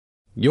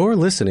You're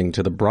listening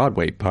to the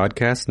Broadway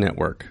Podcast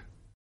Network.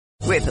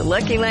 With the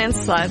Lucky Land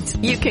Slots,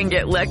 you can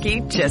get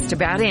lucky just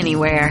about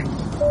anywhere.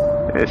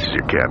 This is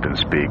your captain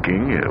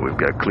speaking. We've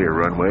got clear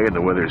runway and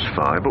the weather's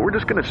fine, but we're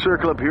just going to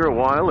circle up here a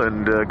while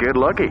and get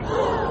lucky.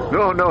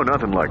 No,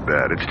 nothing like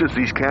that. It's just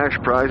these cash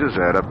prizes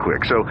add up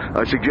quick. So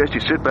I suggest you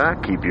sit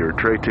back, keep your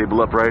tray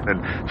table upright,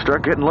 and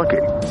start getting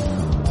lucky.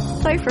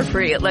 Play for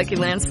free at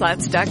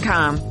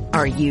LuckyLandSlots.com.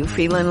 Are you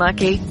feeling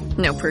lucky?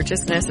 No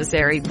purchase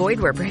necessary.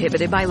 Void where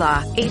prohibited by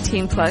law.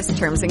 18+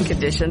 terms and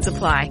conditions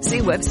apply. See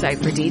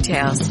website for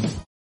details.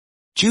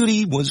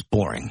 Judy was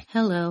boring.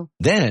 Hello.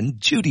 Then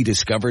Judy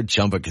discovered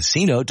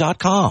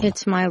ChumbaCasino.com.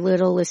 It's my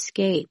little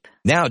escape.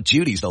 Now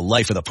Judy's the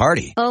life of the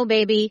party. Oh,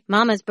 baby,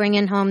 mama's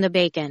bringing home the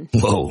bacon.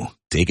 Whoa,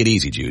 take it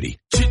easy, Judy.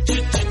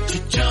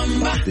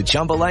 The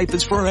Chumba life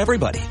is for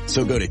everybody.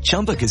 So go to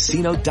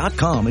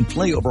ChumbaCasino.com and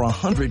play over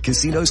 100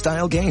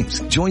 casino-style games.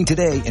 Join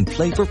today and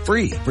play for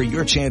free for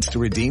your chance to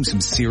redeem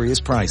some serious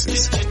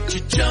prizes.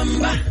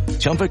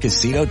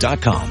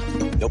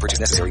 ChumbaCasino.com. No purchase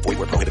necessary. Void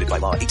where prohibited by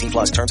law.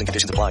 18+ terms and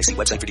conditions apply. See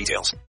website for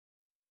details.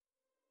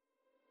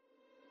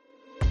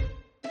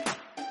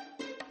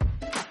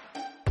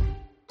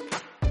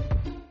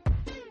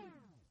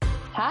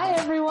 Hi,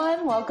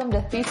 everyone. Welcome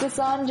to Thesis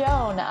on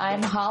Joan.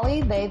 I'm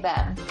Holly, they,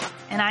 them.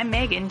 And I'm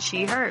Megan,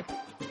 she, her.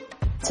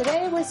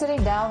 Today, we're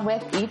sitting down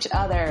with each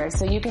other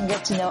so you can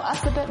get to know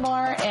us a bit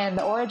more and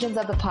the origins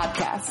of the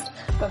podcast.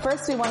 But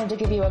first, we wanted to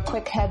give you a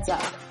quick heads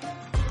up.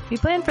 We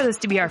planned for this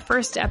to be our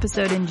first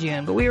episode in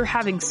June, but we were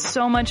having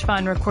so much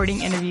fun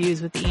recording interviews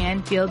with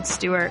Ann Field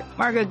Stewart,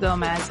 Margot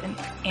Gomez, and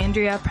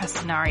Andrea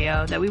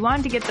Prestanario that we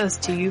wanted to get those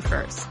to you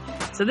first.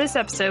 So this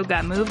episode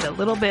got moved a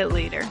little bit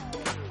later.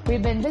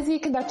 We've been busy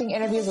conducting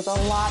interviews with a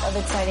lot of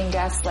exciting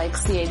guests like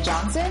C.A.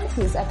 Johnson,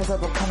 whose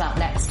episode will come out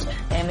next,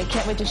 and we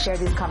can't wait to share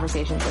these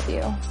conversations with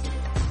you.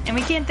 And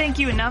we can't thank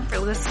you enough for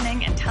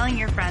listening and telling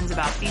your friends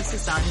about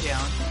Thesis on Joan.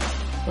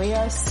 We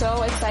are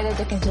so excited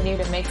to continue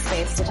to make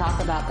space to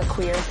talk about the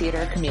queer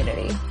theater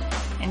community.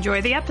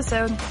 Enjoy the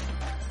episode.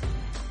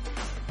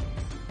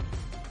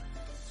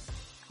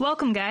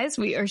 Welcome, guys.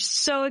 We are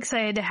so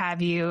excited to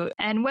have you.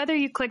 And whether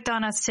you clicked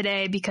on us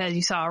today because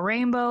you saw a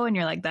rainbow and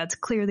you're like, that's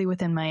clearly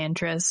within my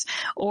interest,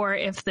 or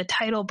if the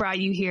title brought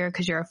you here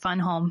because you're a Fun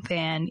Home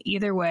fan,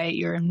 either way,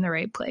 you're in the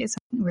right place.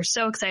 We're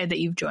so excited that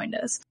you've joined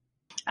us.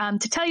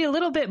 To tell you a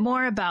little bit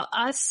more about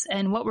us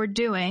and what we're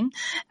doing,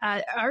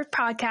 our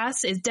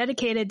podcast is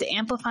dedicated to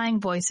amplifying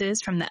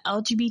voices from the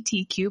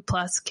LGBTQ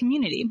plus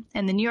community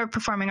and the New York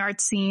performing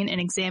arts scene and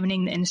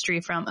examining the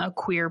industry from a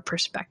queer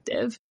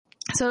perspective.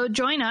 So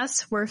join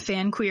us, we're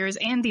fan queers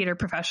and theater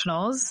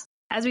professionals,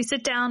 as we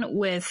sit down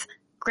with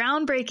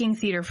groundbreaking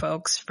theater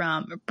folks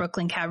from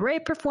Brooklyn cabaret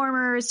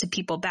performers to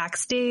people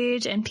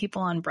backstage and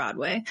people on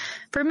Broadway.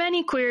 For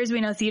many queers, we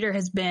know theater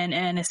has been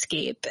an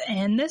escape,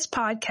 and this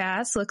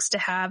podcast looks to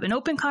have an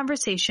open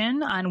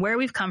conversation on where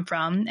we've come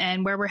from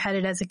and where we're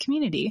headed as a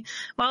community,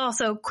 while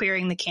also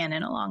queering the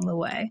canon along the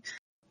way.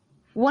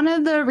 One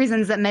of the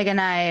reasons that Meg and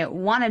I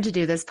wanted to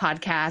do this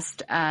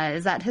podcast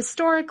is that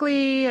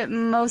historically,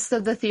 most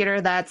of the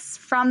theater that's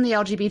from the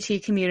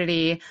LGBT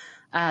community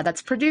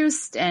that's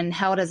produced and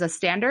held as a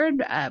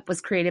standard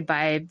was created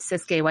by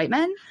cis gay white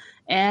men.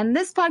 And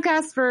this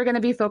podcast, we're going to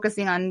be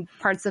focusing on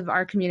parts of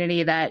our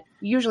community that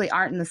usually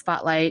aren't in the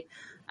spotlight,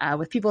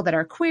 with people that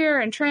are queer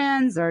and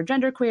trans or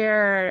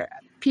genderqueer,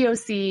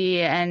 POC,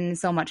 and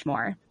so much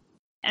more.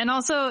 And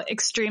also,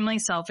 extremely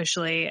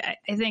selfishly,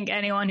 I think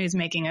anyone who's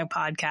making a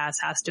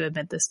podcast has to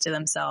admit this to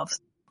themselves.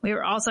 We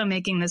were also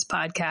making this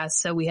podcast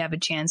so we have a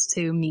chance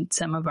to meet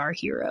some of our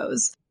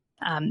heroes.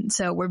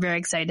 So we're very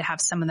excited to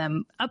have some of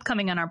them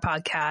upcoming on our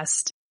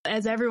podcast.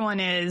 As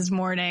everyone is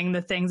mourning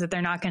the things that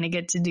they're not going to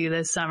get to do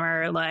this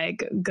summer,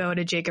 like go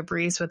to Jacob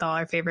Riis with all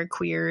our favorite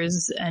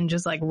queers and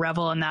just like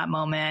revel in that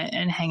moment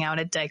and hang out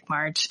at Dyke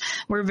March.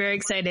 We're very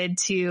excited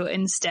to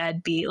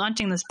instead be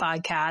launching this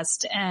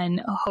podcast and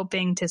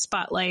hoping to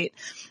spotlight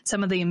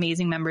some of the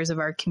amazing members of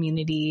our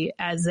community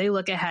as they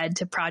look ahead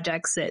to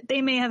projects that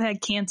they may have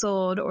had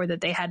canceled or that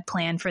they had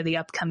planned for the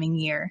upcoming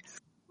year.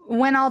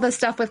 When all this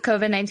stuff with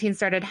COVID-19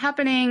 started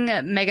happening,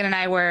 Megan and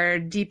I were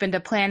deep into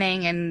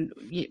planning, and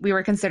we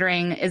were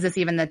considering, is this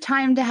even the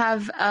time to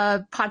have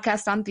a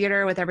podcast on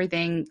theater with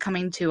everything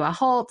coming to a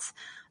halt?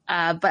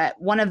 But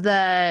one of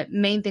the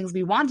main things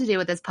we want to do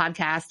with this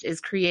podcast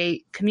is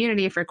create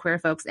community for queer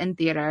folks in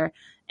theater.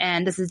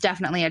 And this is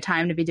definitely a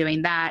time to be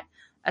doing that,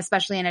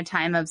 especially in a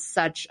time of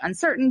such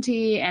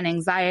uncertainty and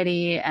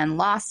anxiety and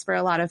loss for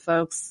a lot of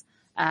folks.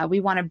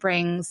 We want to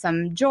bring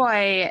some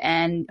joy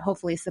and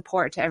hopefully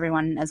support to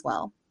everyone as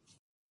well.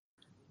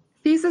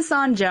 Thesis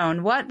on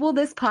Joan. What will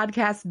this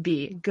podcast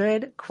be?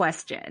 Good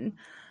question.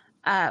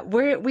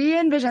 We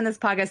envision this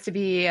podcast to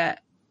be,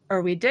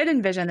 or we did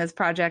envision this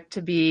project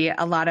to be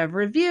a lot of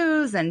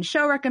reviews and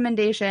show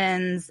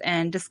recommendations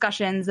and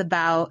discussions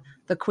about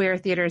the queer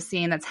theater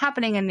scene that's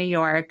happening in New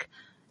York.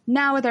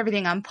 now with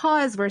everything on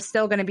pause, we're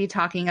still going to be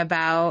talking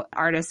about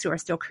artists who are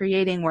still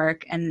creating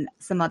work and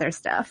some other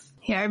stuff.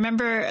 Yeah, I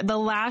remember the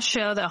last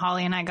show that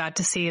Holly and I got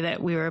to see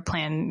that we were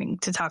planning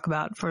to talk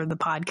about for the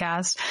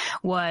podcast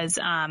was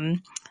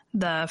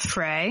the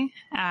Fray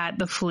at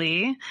the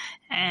Flea.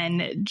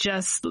 And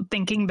just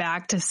thinking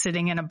back to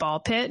sitting in a ball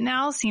pit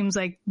now seems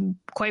like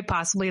quite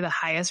possibly the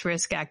highest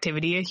risk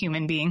activity a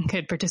human being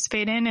could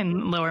participate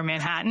in Lower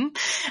Manhattan.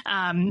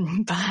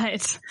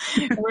 But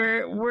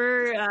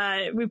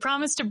we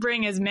promise to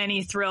bring as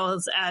many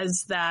thrills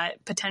as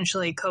that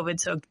potentially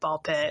COVID-soaked ball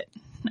pit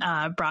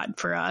brought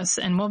for us.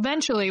 And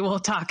we'll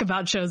talk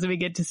about shows that we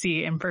get to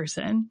see in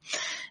person.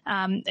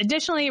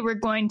 Additionally,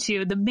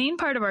 the main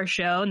part of our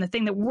show and the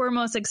thing that we're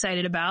most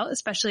excited about,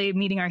 especially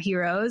meeting our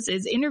heroes,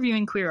 is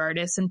interviewing queer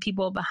artists and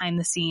people behind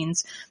the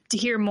scenes to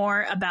hear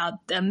more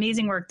about the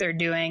amazing work they're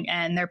doing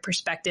and their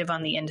perspective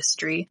on the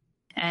industry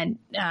and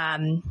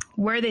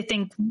where they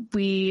think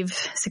we've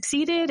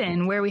succeeded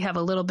and where we have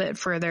a little bit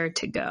further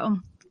to go.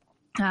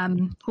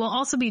 We'll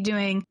also be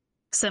doing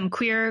some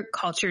queer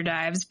culture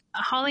dives.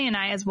 Holly and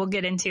I, as we'll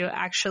get into,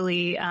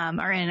 actually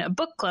are in a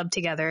book club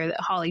together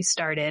that Holly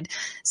started.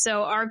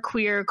 So our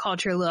queer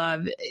culture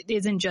love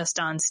isn't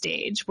just on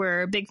stage.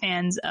 We're big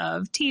fans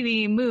of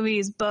TV,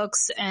 movies,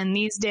 books, and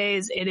these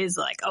days it is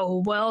like a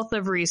wealth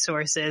of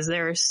resources.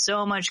 There is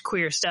so much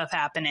queer stuff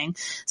happening.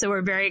 So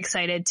we're very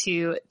excited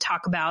to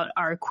talk about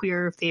our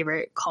queer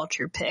favorite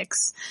culture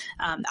picks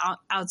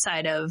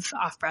outside of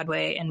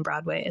Off-Broadway and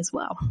Broadway as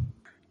well.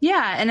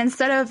 Yeah, and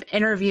instead of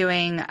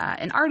interviewing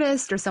an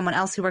artist or someone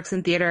else who works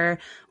in theater,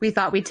 we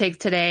thought we'd take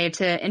today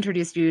to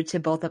introduce you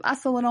to both of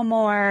us a little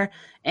more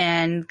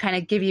and kind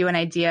of give you an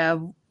idea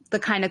of the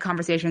kind of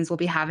conversations we'll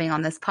be having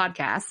on this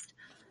podcast.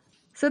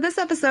 So this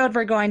episode,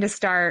 we're going to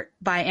start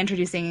by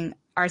introducing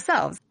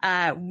ourselves.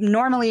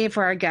 Normally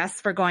for our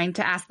guests, we're going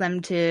to ask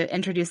them to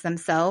introduce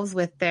themselves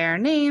with their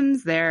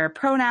names, their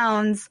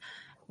pronouns,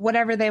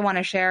 whatever they want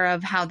to share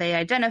of how they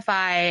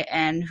identify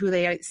and who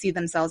they see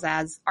themselves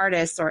as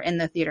artists or in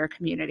the theater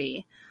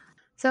community.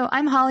 So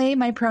I'm Holly.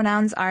 My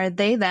pronouns are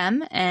they,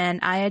 them, and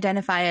I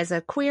identify as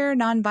a queer,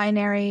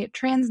 non-binary,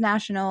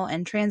 transnational,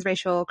 and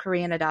transracial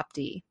Korean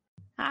adoptee.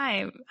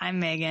 Hi, I'm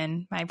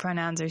Megan. My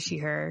pronouns are she,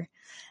 her.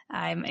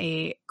 I'm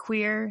a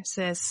queer,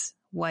 cis,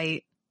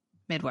 white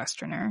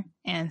Midwesterner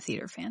and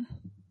theater fan.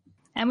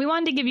 And we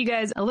wanted to give you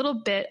guys a little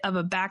bit of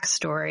a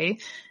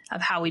backstory of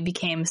how we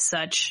became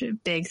such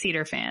big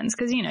theater fans.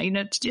 Because,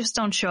 you just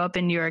don't show up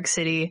in New York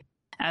City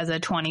as a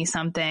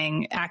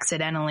 20-something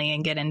accidentally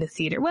and get into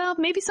theater. Well,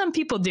 maybe some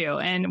people do,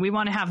 and we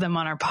want to have them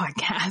on our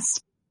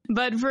podcast.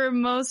 But for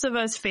most of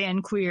us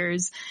fan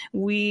queers,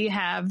 we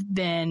have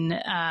been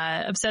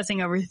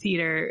obsessing over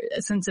theater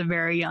since a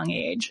very young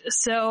age.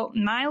 So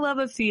my love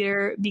of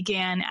theater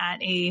began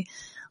at a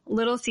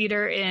little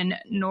theater in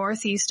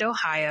Northeast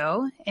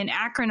Ohio, in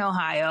Akron,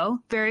 Ohio,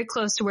 very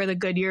close to where the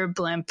Goodyear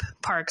Blimp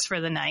parks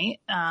for the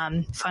night.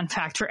 Fun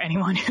fact for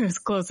anyone who's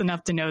close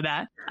enough to know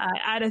that.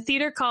 At a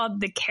theater called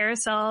the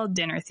Carousel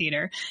Dinner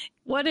Theater.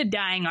 What a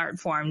dying art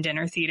form,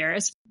 dinner theater.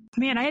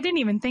 Man, I didn't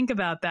even think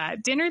about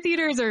that. Dinner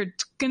theaters are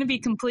going to be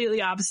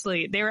completely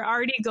obsolete. They were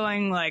already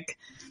going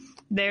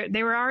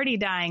they were already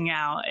dying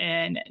out,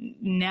 and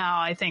now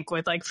I think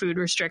with food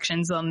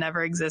restrictions, they'll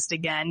never exist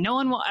again. No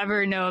one will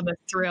ever know the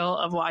thrill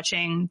of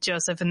watching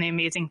Joseph and the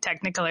Amazing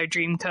Technicolor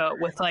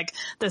Dreamcoat with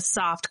the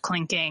soft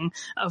clinking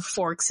of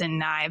forks and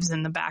knives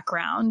in the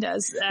background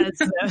as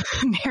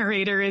the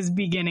narrator is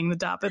beginning the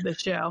top of the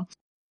show.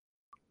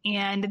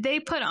 And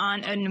they put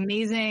on an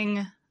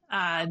amazing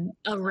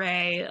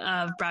array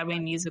of Broadway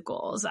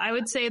musicals. I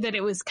would say that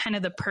it was kind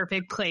of the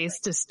perfect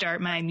place to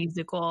start my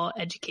musical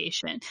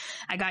education.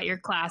 I got your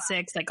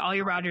classics, like all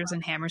your Rodgers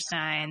and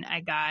Hammerstein.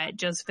 I got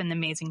Joseph and the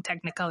Amazing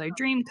Technicolor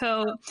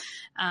Dreamcoat.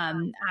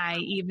 I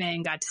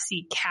even got to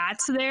see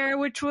Cats there,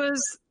 which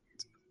was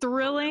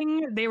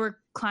thrilling. They were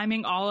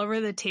climbing all over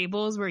the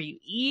tables where you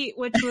eat,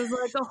 which was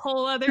a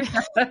whole other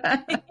thing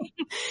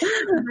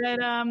that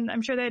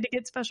I'm sure they had to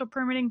get special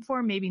permitting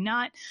for, maybe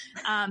not.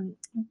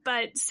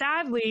 But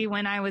sadly,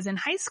 when I was in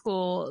high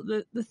school,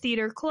 the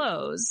theater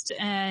closed,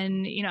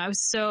 and I was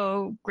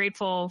so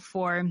grateful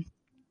for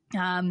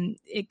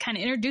it kind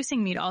of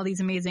introducing me to all these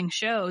amazing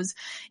shows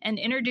and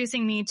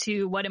introducing me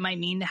to what it might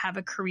mean to have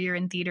a career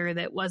in theater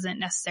that wasn't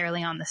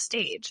necessarily on the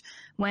stage.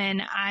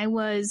 When I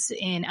was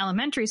in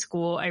elementary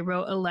school, I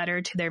wrote a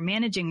letter to their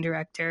managing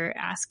director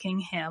asking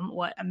him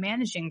what a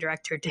managing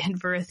director did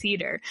for a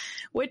theater,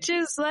 which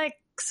is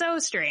so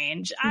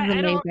strange. I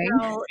don't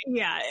know.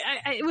 Yeah.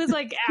 It was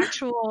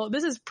actual,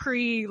 this is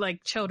pre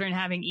children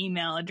having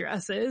email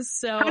addresses.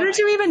 So how did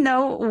you even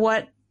know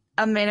what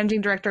a managing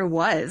director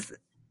was?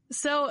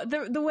 So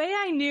the way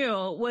I knew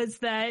was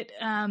that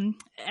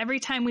every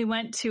time we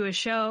went to a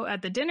show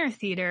at the dinner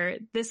theater,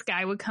 this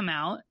guy would come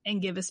out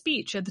and give a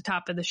speech at the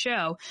top of the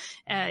show.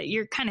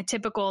 Your kind of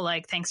typical,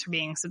 thanks for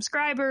being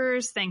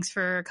subscribers, thanks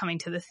for coming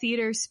to the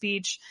theater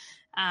speech.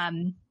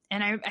 And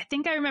And I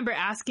think I remember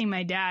asking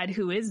my dad,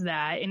 who is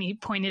that? And he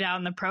pointed out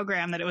in the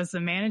program that it was the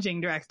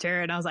managing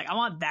director. And I was like, I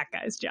want that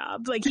guy's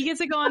job. Like, he gets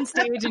to go on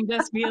stage and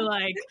just be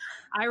like,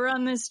 I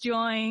run this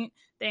joint.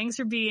 Thanks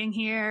for being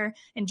here.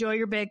 Enjoy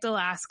your baked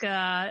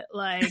Alaska.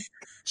 Like,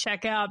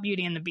 check out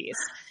Beauty and the Beast.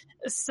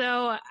 So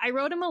I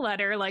wrote him a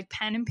letter, like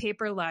pen and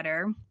paper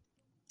letter.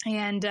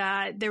 And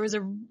there was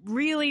a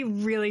really,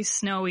 really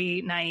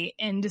snowy night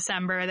in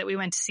December that we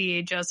went to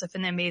see Joseph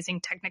and the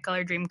Amazing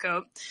Technicolor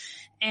Dreamcoat.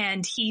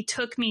 And he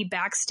took me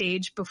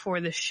backstage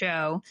before the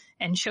show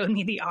and showed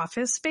me the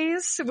office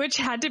space, which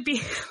had to be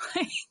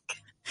like,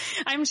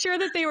 I'm sure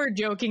that they were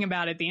joking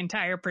about it the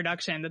entire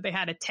production, that they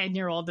had a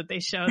 10-year-old that they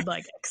showed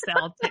like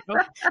Excel to.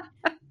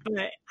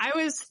 But I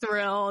was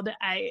thrilled.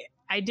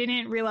 I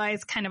didn't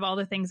realize kind of all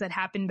the things that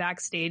happened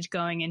backstage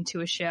going into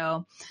a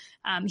show.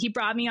 He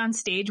brought me on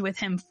stage with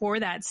him for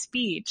that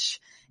speech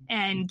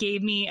and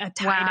gave me a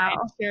tie-dye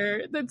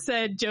shirt that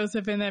said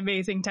Joseph and the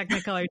Amazing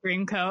Technicolor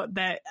Dreamcoat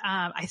that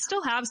I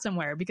still have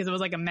somewhere because it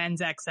was like a men's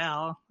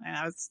XL. And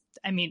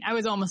I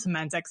was almost a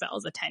men's XL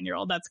as a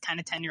 10-year-old. That's kind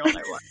of 10-year-old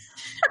I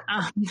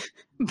was.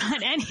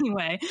 But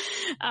anyway,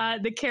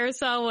 the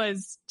Carousel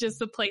was just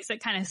the place that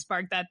kind of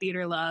sparked that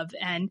theater love.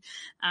 And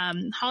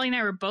Holly and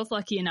I were both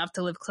lucky enough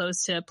to live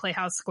close to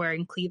Playhouse Square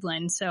in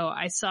Cleveland. So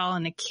I saw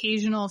an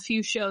occasional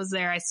few shows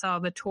there. I saw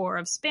the tour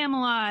of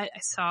Spamalot. I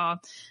saw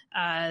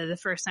the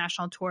first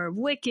national tour of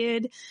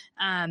Wicked.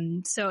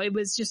 So it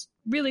was just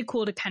really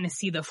cool to kind of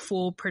see the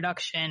full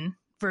production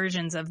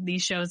versions of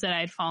these shows that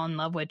I'd fallen in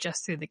love with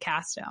just through the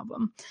cast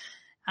album.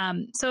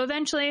 So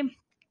eventually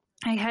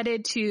I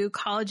headed to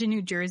college in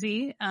New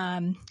Jersey.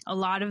 A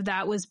lot of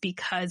that was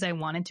because I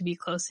wanted to be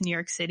close to New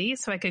York City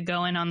so I could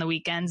go in on the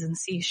weekends and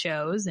see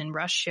shows and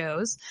rush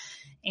shows.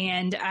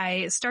 And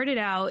I started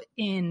out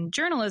in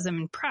journalism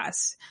and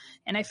press,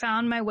 and I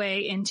found my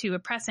way into a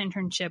press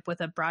internship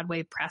with a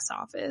Broadway press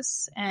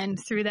office. And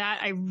through that,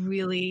 I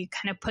really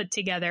kind of put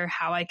together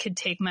how I could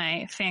take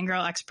my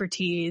fangirl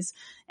expertise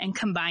and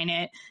combine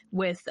it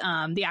with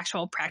the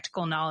actual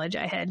practical knowledge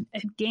I had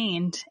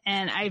gained.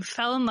 And I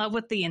fell in love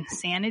with the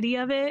insanity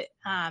of it.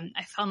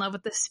 I fell in love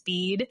with the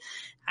speed.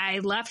 I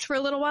left for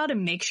a little while to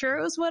make sure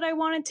it was what I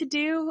wanted to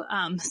do.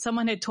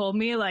 Someone had told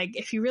me, like,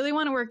 if you really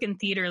want to work in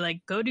theater,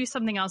 like, go do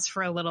something else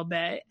for a little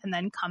bit and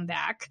then come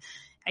back.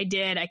 I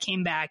did. I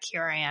came back.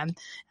 Here I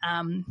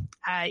am.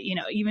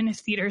 Even if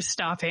theater's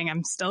stopping,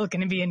 I'm still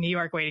going to be in New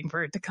York waiting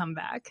for it to come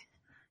back.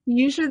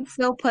 You should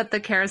still put the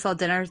Carousel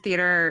Dinner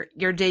Theater,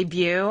 your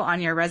debut,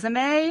 on your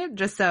resume,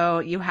 just so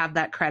you have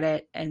that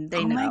credit and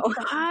they know. Oh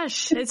my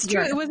gosh, it's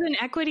true. It was an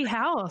Equity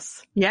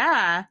House.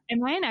 Yeah.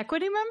 Am I an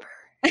Equity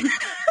member?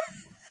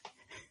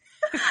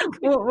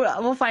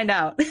 We'll find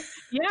out.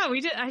 Yeah,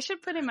 we did. I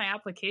should put in my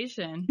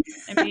application.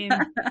 I mean,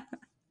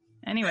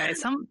 anyway,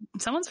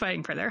 someone's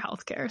fighting for their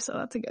health care, so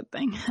that's a good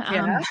thing.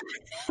 Yeah.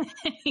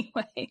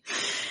 Anyway,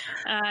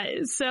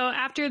 so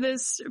after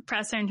this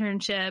press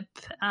internship,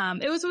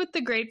 it was with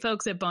the great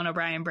folks at Bono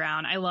Bryan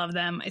Brown. I love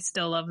them. I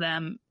still love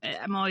them.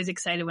 I'm always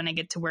excited when I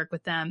get to work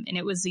with them. And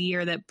it was the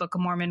year that Book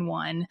of Mormon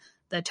won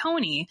the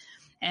Tony,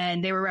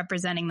 and they were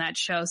representing that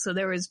show. So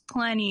there was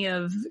plenty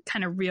of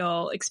kind of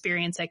real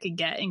experience I could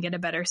get and get a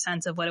better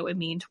sense of what it would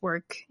mean to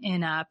work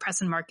in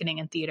press and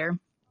marketing and theater.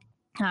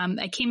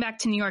 I came back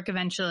to New York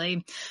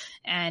eventually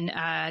and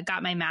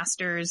got my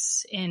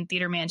master's in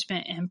theater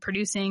management and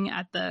producing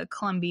at the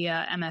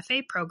Columbia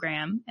MFA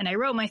program. And I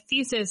wrote my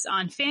thesis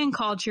on fan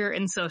culture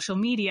and social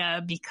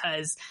media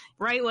because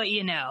write what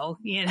you know.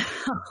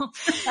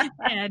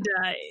 And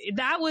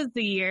that was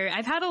the year.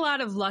 I've had a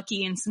lot of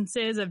lucky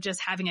instances of just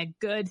having a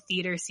good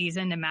theater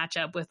season to match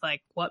up with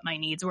like what my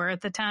needs were at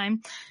the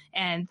time.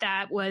 And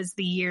that was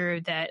the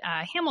year that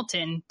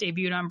Hamilton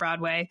debuted on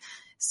Broadway.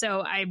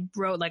 So I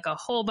wrote like a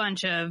whole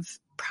bunch of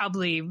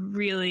probably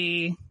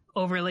really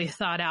overly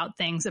thought out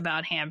things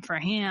about Ham for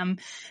Ham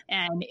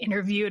and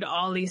interviewed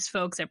all these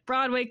folks at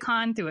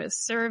BroadwayCon through a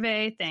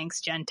survey.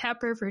 Thanks, Jen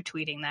Tepper, for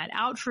tweeting that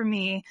out for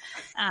me.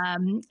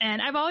 And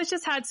I've always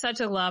just had such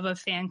a love of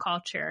fan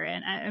culture,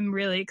 and I'm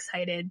really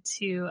excited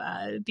to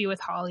be with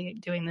Holly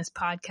doing this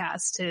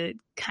podcast to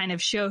kind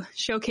of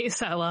showcase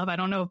that love. I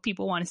don't know if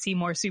people want to see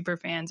more super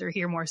fans or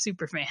hear more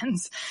super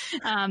fans.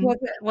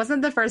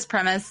 Wasn't the first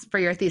premise for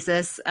your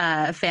thesis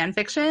fan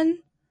fiction?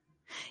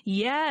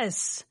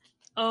 Yes.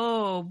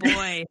 Oh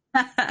boy.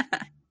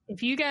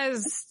 If you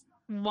guys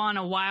want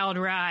a wild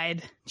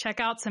ride, check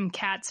out some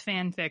Cats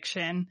fan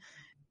fiction.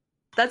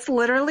 That's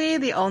literally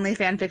the only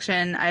fan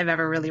fiction I've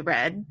ever really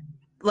read.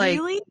 Like,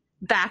 really?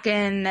 Back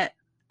in,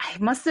 I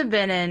must have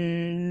been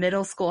in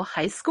middle school,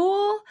 high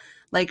school,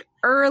 like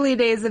early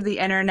days of the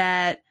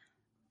internet.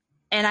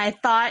 And I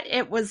thought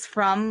it was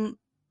from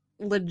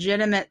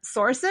legitimate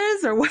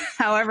sources, or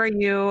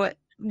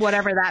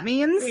whatever that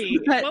means. Wait,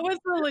 what was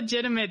the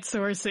legitimate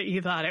source that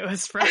you thought it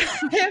was from?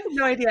 I have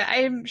no idea.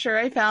 I'm sure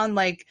I found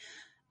like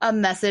a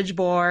message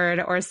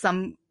board or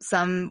some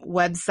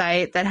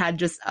website that had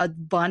just a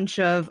bunch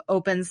of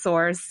open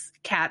source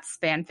Cats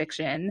fan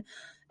fiction.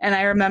 And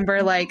I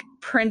remember like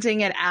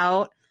printing it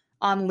out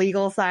on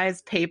legal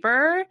size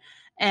paper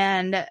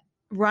and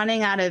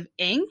running out of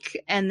ink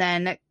and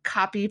then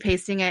copy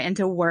pasting it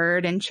into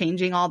Word and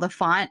changing all the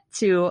font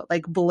to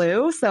like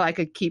blue so I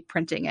could keep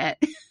printing it.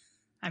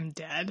 I'm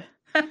dead.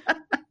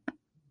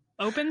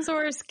 Open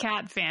source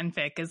cat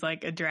fanfic is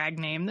like a drag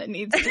name that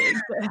needs to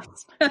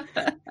exist.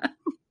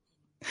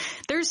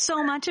 There's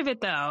so much of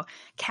it though.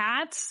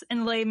 Cats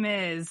and Les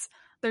Mis.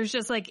 There's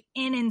just like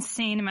an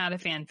insane amount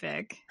of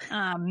fanfic.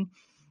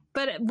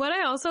 But what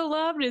I also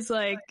loved is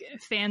like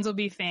fans will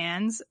be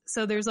fans.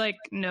 So there's like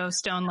no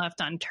stone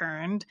left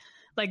unturned.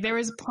 Like there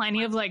was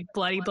plenty of like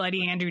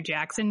bloody Andrew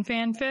Jackson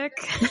fanfic.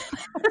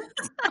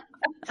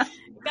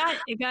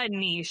 It got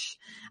niche.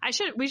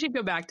 We should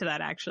go back to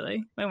that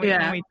actually when we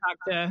talk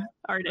to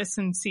artists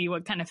and see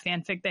what kind of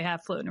fanfic they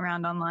have floating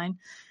around online.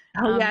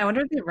 Oh yeah, I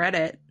wonder if they read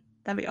it.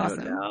 That'd be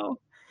awesome.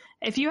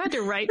 If you had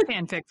to write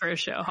fanfic for a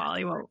show,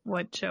 Holly,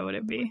 what show would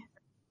it be?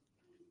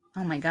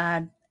 Oh my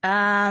God.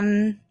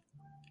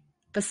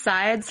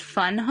 Besides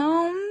Fun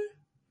Home?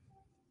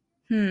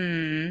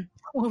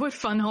 What would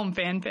Fun Home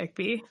fanfic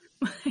be?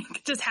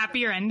 Just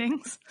happier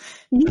endings?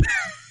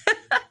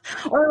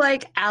 Or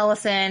like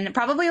Allison,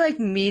 probably like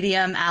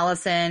medium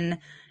Allison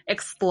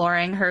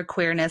exploring her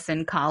queerness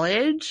in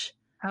college.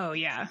 Oh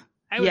yeah.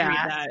 I would read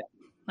that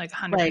like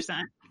 100%. Like,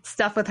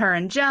 stuff with her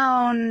and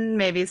Joan,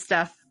 maybe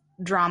stuff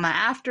drama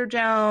after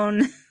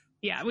Joan.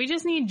 Yeah, we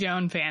just need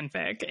Joan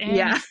fanfic.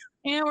 And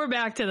we're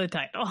back to the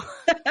title.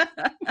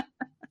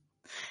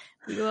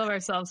 We love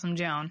ourselves some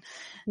Joan.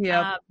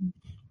 Yep.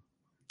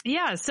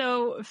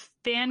 So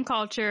fan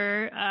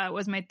culture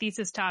was my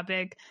thesis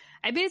topic.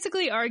 I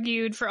basically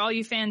argued, for all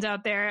you fans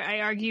out there, I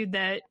argued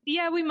that,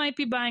 we might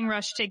be buying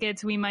Rush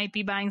tickets, we might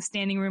be buying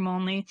standing room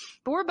only,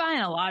 but we're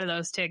buying a lot of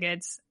those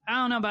tickets. I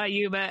don't know about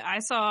you, but I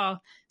saw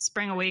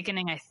Spring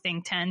Awakening, I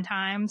think 10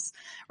 times,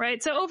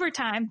 right? So over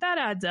time, that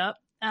adds up.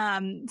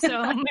 So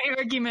my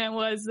argument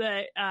was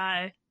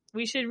that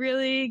we should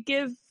really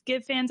give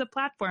fans a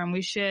platform.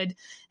 We should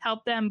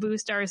help them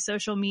boost our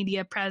social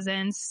media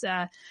presence.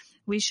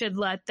 We should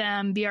let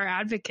them be our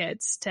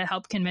advocates to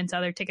help convince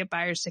other ticket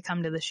buyers to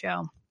come to the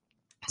show.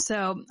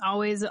 So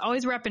always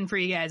repping for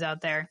you guys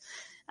out there.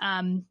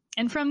 And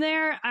from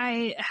there,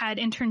 I had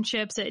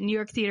internships at New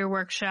York Theater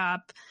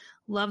Workshop.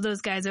 Love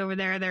those guys over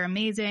there. They're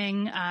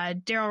amazing.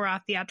 Daryl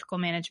Roth, Theatrical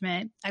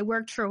Management. I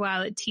worked for a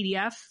while at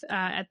TDF,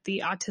 at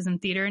the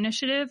Autism Theater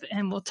Initiative,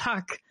 and we'll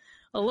talk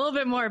a little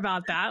bit more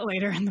about that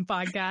later in the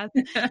podcast.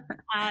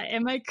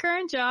 And my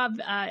current job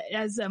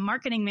as a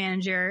marketing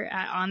manager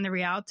on the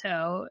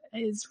Rialto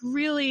is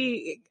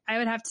really, I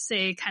would have to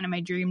say, kind of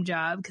my dream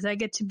job, because I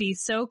get to be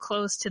so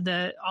close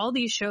to all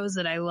these shows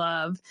that I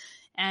love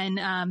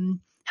and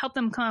help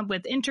them come up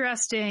with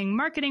interesting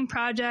marketing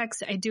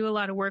projects. I do a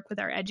lot of work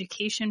with our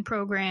education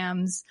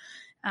programs.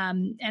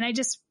 And I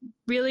just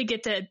really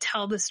get to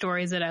tell the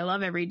stories that I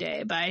love every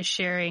day by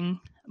sharing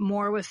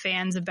more with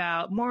fans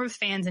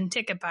and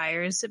ticket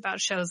buyers about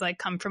shows like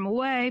Come From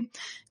Away,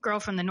 Girl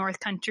from the North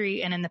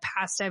Country. And in the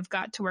past, I've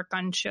got to work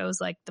on shows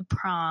like The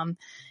Prom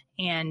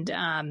and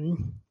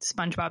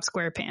SpongeBob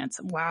SquarePants.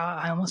 Wow,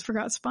 I almost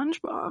forgot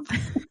SpongeBob.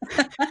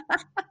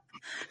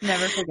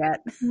 Never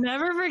forget.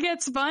 Never forget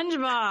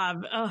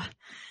SpongeBob. Oh.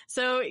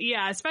 So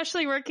yeah,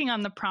 especially working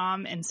on The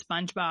Prom and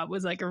SpongeBob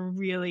was like a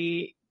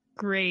really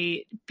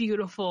great,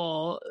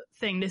 beautiful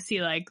thing to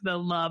see, like the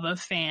love of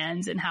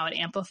fans and how it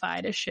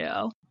amplified a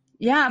show.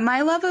 Yeah,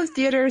 my love of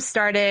theater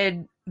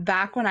started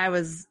back when I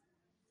was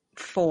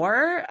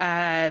 4.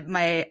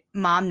 My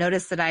mom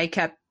noticed that I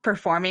kept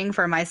performing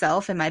for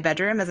myself in my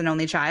bedroom as an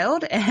only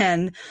child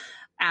and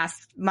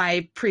asked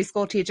my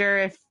preschool teacher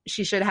if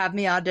she should have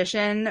me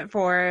audition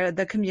for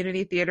the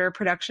community theater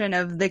production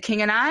of The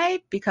King and I,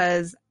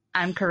 because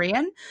I'm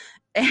Korean.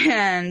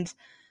 And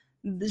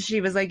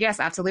she was like, yes,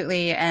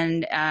 absolutely.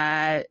 And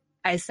I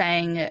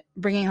sang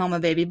Bringing Home a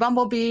Baby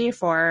Bumblebee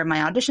for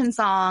my audition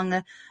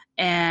song.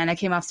 And I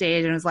came off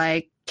stage and was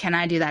like, can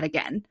I do that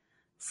again?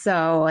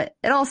 So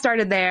it all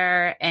started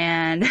there.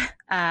 And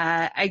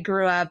I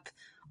grew up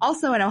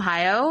also in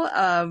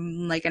Ohio,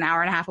 like an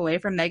hour and a half away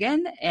from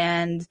Megan,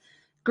 and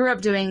grew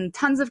up doing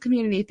tons of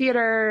community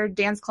theater,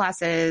 dance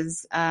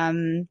classes.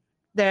 I'm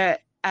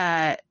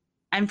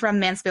from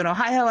Mansfield,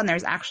 Ohio, and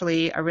there's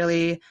actually a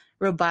really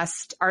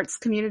robust arts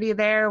community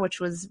there, which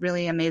was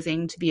really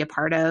amazing to be a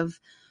part of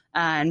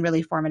and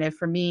really formative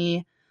for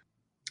me.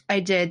 I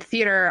did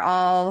theater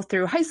all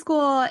through high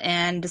school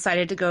and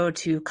decided to go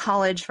to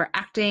college for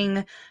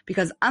acting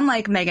because,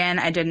 unlike Megan,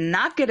 I did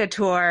not get a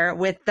tour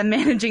with the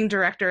managing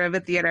director of a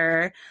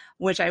theater,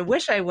 which I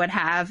wish I would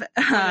have.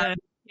 Yeah,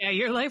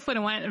 your life would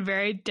have went a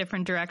very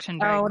different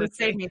direction. It would have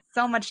saved me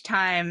so much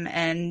time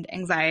and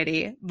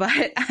anxiety.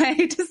 But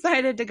I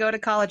decided to go to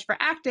college for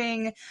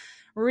acting,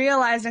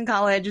 realized in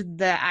college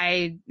that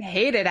I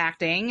hated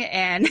acting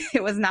and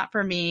it was not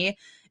for me.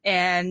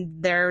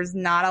 And there's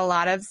not a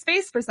lot of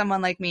space for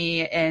someone like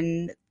me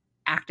in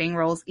acting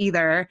roles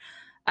either.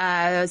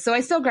 So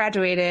I still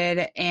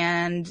graduated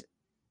and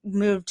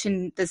moved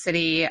to the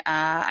city.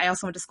 I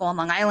also went to school on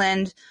Long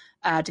Island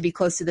to be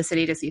close to the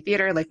city to see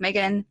theater like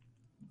Megan.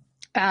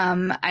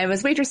 I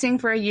was waitressing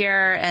for a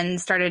year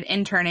and started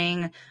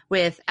interning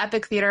with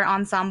Epic Theater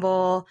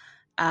Ensemble.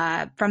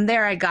 From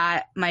there, I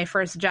got my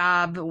first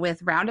job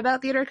with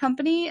Roundabout Theater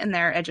Company in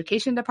their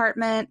education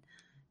department,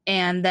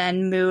 and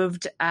then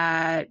moved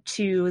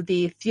to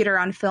the Theater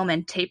on Film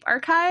and Tape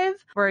Archive,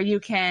 where you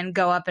can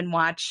go up and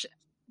watch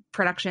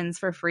productions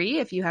for free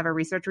if you have a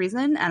research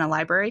reason and a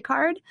library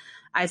card.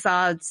 I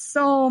saw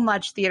so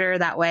much theater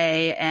that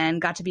way and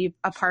got to be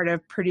a part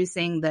of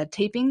producing the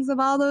tapings of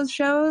all those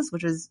shows,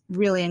 which was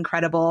really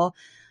incredible.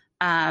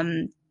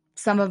 Some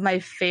of my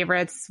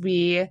favorites,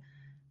 we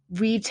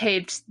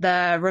retaped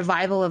the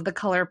revival of The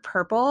Color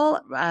Purple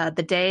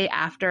the day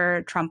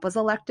after Trump was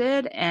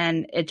elected,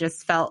 and it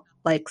just felt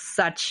like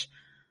such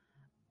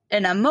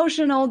an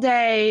emotional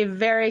day,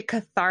 very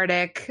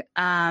cathartic.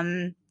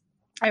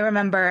 I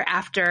remember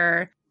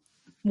after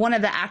one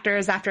of the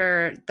actors,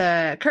 after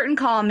the curtain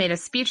call, made a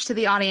speech to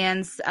the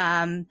audience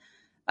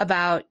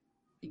about,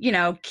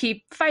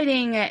 keep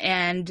fighting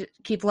and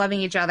keep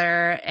loving each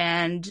other,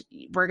 and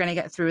we're going to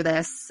get through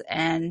this.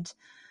 And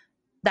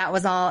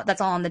that's all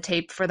on the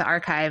tape for the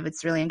archive.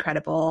 It's really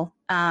incredible.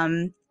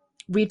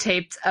 We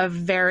taped a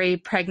very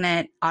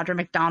pregnant Audra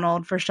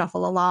McDonald for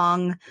Shuffle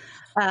Along.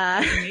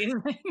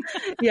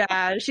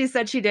 Yeah, she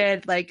said she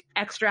did like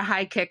extra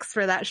high kicks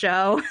for that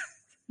show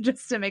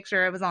just to make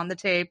sure it was on the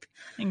tape.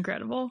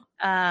 Incredible.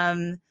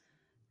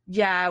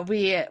 Yeah,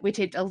 we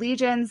taped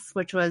Allegiance,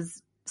 which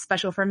was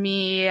special for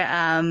me.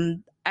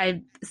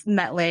 I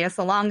met Lea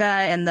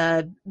Salonga in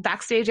the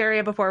backstage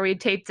area before we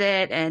taped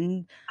it,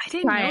 and I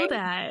didn't know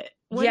that.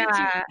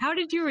 How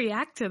did you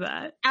react to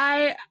that?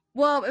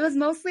 Well, it was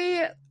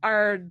mostly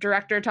our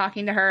director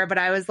talking to her, but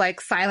I was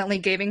like silently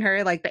giving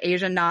her like the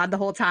Asian nod the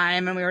whole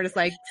time. And we were just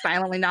like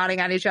silently nodding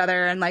at each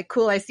other and like,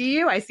 cool, I see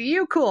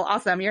you. Cool.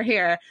 Awesome. You're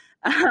here.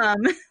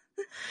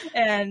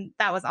 And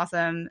that was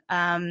awesome.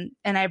 And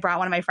I brought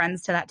one of my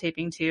friends to that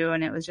taping too.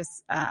 And it was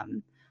just,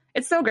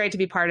 it's so great to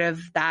be part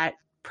of that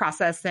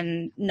process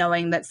and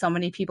knowing that so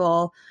many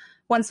people,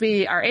 once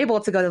we are able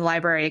to go to the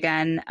library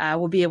again,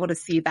 we'll be able to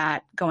see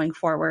that going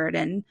forward.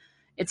 And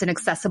it's an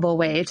accessible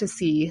way to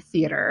see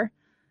theater.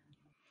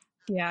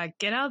 Yeah,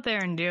 get out there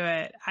and do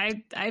it.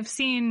 I've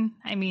seen,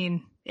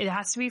 it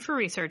has to be for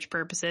research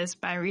purposes.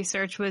 My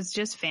research was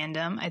just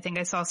fandom. I think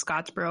I saw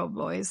Scottsboro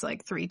Boys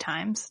like 3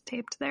 times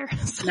taped there.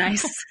 So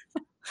nice.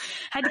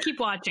 Had to keep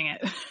watching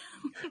it.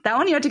 That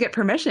one you had to get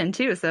permission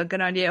too, so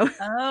good on you.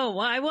 Oh,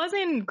 well, I was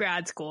in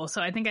grad school,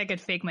 so I think I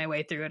could fake my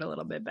way through it a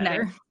little bit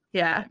better. Nice.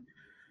 Yeah.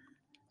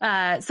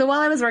 So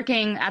while I was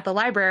working at the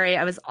library,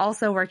 I was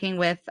also working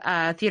with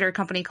a theater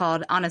company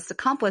called Honest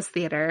Accomplice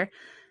Theater,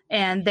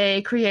 and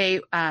they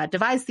create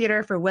devised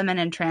theater for women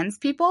and trans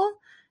people.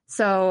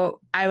 So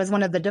I was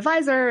one of the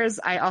devisers.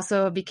 I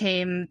also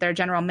became their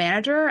general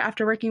manager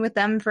after working with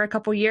them for a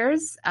couple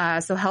years.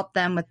 So helped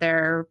them with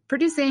their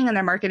producing and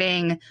their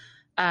marketing,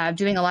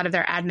 doing a lot of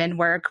their admin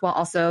work while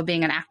also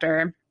being an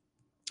actor.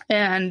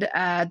 And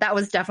that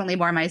was definitely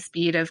more my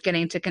speed of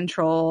getting to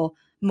control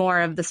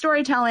more of the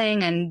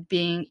storytelling and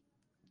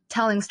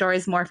telling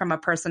stories more from a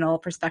personal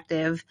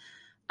perspective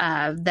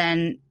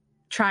than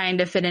trying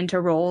to fit into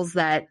roles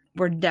that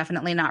were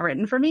definitely not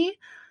written for me.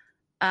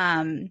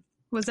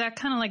 Was that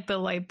kind of like the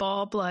light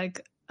bulb,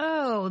 like,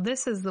 oh,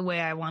 this is the way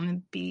I want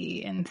to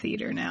be in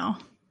theater now?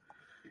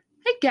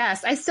 I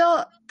guess.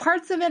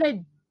 Parts of it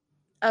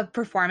of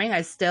performing,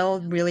 I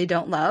still really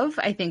don't love.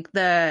 I think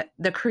the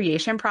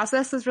creation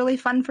process was really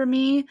fun for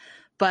me.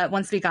 But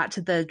once we got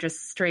to the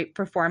just straight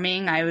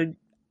performing,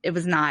 it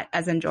was not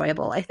as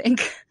enjoyable, I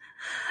think.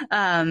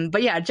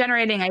 But yeah,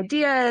 generating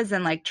ideas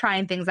and like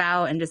trying things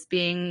out and just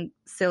being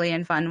silly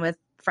and fun with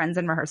friends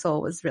in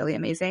rehearsal was really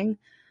amazing.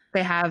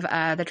 They have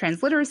the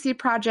Transliteracy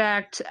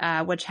Project,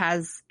 which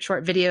has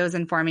short videos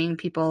informing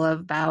people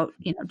about,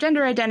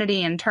 gender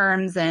identity and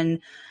terms and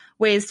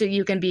ways that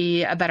you can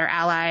be a better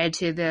ally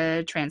to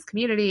the trans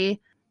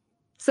community.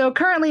 So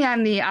currently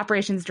I'm the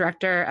operations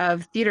director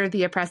of Theater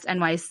the Oppressed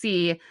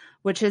NYC,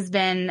 which has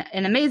been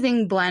an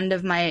amazing blend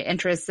of my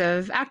interests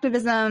of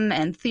activism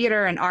and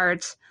theater and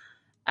art.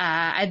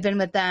 I've been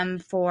with them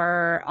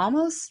for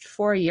almost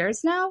 4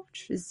 years now,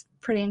 which is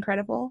pretty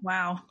incredible.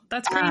 Wow,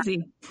 that's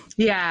crazy.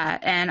 Yeah,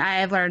 and I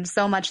have learned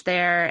so much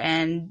there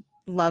and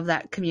love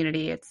that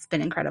community. It's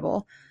been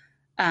incredible.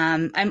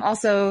 I'm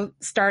also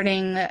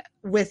starting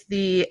with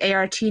the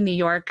ART New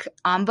York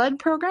Ombud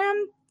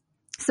program.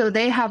 So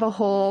they have a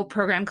whole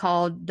program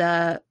called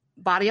the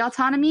Body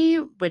Autonomy,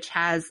 which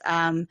has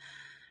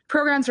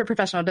programs for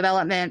professional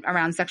development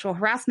around sexual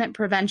harassment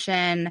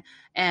prevention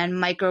and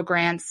micro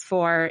grants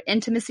for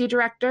intimacy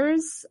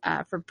directors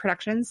for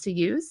productions to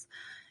use.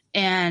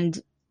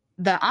 And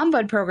the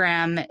Ombud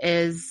program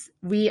is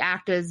we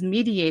act as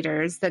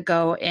mediators that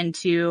go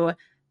into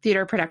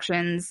theater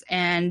productions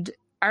and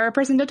are a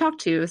person to talk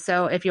to.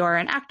 So if you're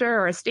an actor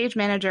or a stage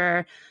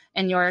manager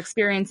and you're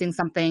experiencing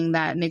something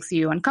that makes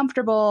you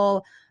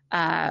uncomfortable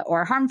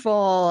or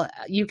harmful,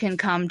 you can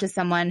come to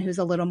someone who's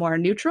a little more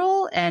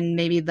neutral and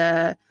maybe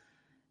the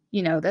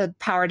the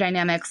power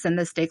dynamics and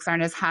the stakes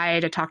aren't as high,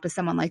 to talk to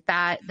someone like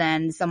that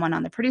than someone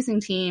on the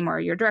producing team or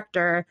your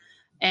director,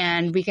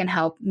 and we can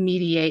help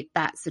mediate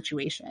that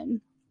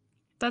situation.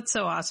 That's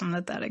so awesome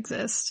that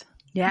exists.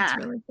 Yeah.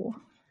 That's really cool.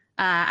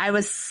 I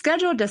was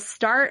scheduled to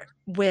start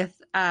with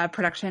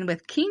production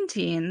with Keen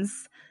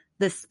Teens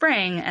this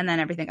spring, and then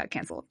everything got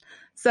canceled.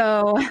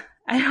 So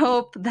I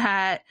hope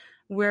that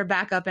we're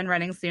back up and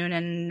running soon,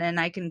 and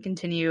I can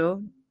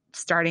continue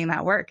starting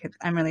that work.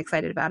 I'm really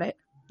excited about it.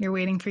 You're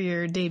waiting for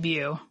your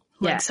debut,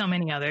 like so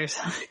many others.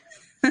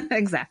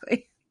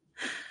 Exactly.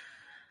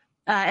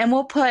 And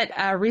we'll put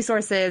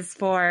resources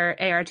for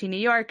ART New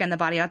York and the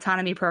Body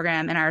Autonomy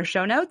Program in our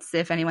show notes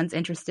if anyone's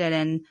interested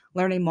in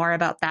learning more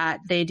about that.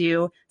 They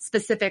do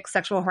specific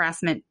sexual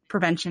harassment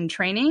prevention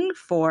training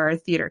for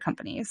theater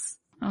companies.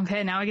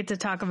 Okay, now I get to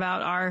talk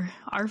about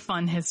our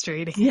fun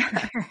history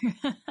together.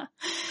 Yeah.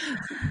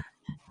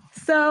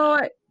 So,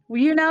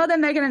 that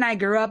Megan and I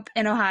grew up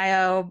in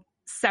Ohio,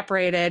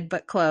 separated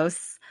but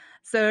close.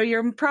 So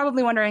you're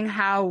probably wondering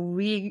how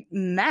we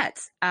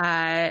met.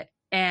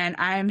 And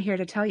I'm here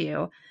to tell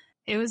you.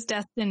 It was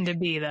destined to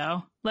be,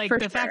 though.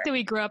 Fact that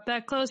we grew up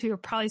that close, we were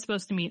probably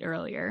supposed to meet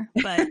earlier.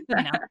 But,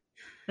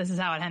 this is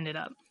how it ended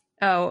up.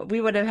 Oh,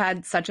 we would have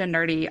had such a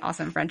nerdy,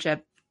 awesome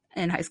friendship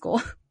in high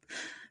school.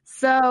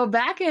 So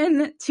back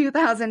in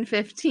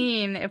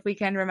 2015, if we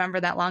can remember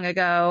that long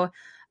ago,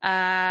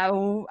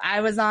 I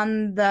was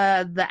on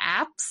the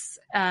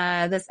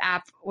apps. This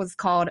app was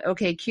called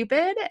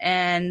OkCupid,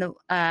 and,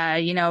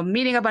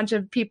 meeting a bunch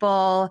of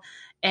people.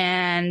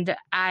 And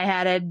I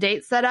had a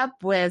date set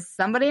up with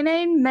somebody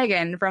named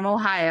Megan from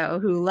Ohio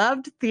who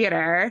loved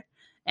theater,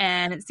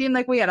 and it seemed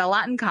like we had a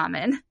lot in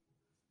common.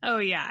 Oh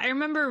yeah. I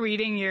remember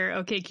reading your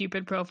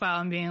OkCupid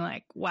profile and being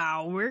like,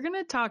 wow, we're going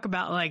to talk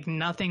about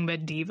nothing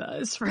but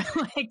divas for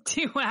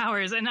 2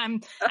 hours. And I'm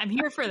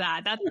here for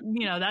that.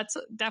 That's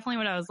definitely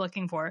what I was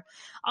looking for.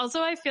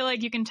 Also, I feel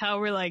like you can tell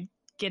we're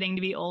getting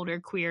to be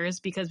older queers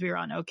because we were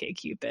on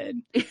OkCupid.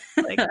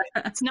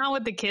 It's not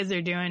what the kids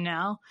are doing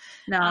now.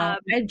 No,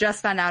 I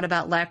just found out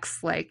about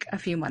Lex a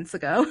few months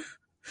ago.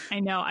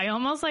 I know. I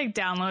almost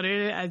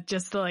downloaded it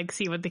just to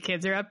see what the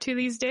kids are up to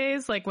these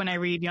days. When I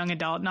read young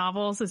adult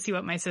novels to see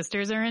what my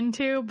sisters are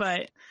into,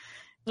 but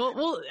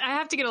I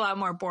have to get a lot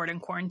more bored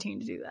in quarantine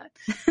to do that.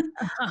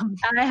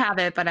 I have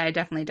it, but I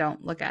definitely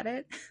don't look at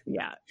it.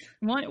 Yeah.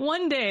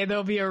 One day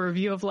there'll be a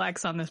review of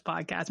Lex on this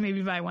podcast,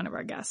 maybe by one of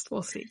our guests.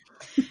 We'll see.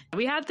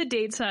 We had the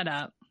date set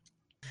up.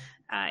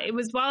 It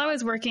was while I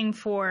was working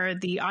for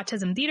the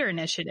Autism Theater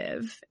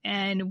Initiative,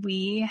 and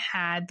we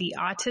had the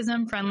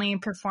autism-friendly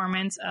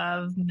performance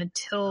of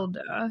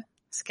Matilda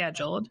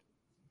scheduled.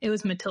 It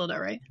was Matilda,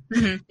 right?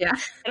 Mm-hmm. Yeah.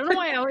 I don't know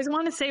why I always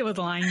want to say it was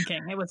Lion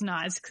King. It was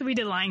not. It's because we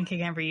did Lion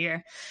King every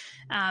year.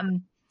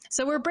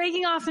 So we're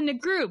breaking off into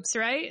groups,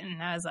 right?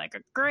 And I was like,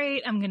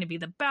 great, I'm going to be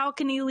the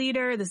balcony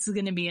leader. This is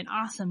going to be an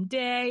awesome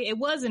day. It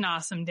was an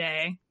awesome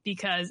day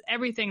because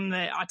everything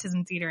the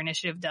Autism Theater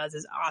Initiative does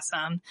is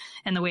awesome.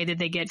 And the way that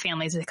they get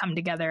families to come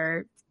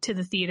together to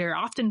the theater,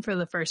 often for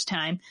the first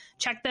time.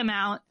 Check them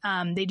out.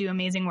 They do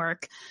amazing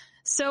work.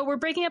 So we're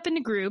breaking up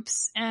into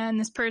groups, and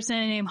this person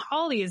named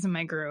Holly is in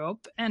my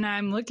group. And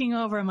I'm looking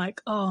over, I'm like,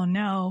 oh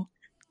no.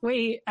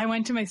 Wait, I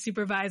went to my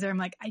supervisor. I'm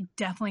like, I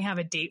definitely have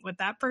a date with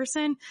that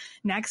person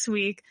next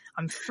week.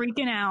 I'm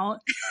freaking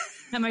out.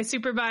 And my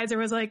supervisor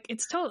was like,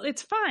 it's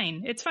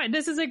fine. It's fine.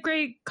 This is a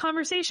great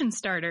conversation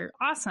starter.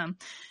 Awesome.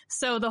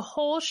 So the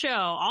whole show,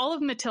 all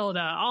of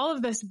Matilda, all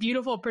of this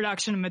beautiful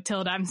production of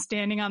Matilda, I'm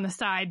standing on the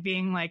side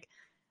being like,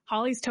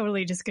 Holly's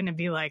totally just going to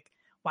be like,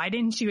 why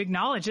didn't you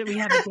acknowledge that we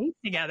have a date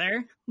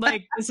together?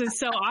 This is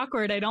so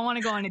awkward. I don't want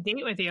to go on a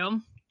date with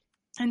you.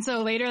 And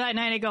so later that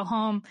night I go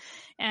home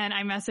and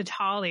I message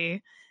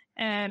Holly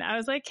and I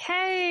was like,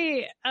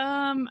 hey,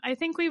 I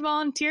think we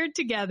volunteered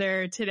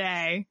together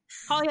today.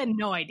 Holly had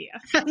no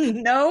idea.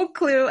 No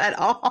clue at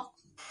all.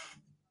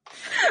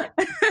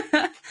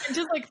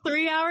 Just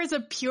 3 hours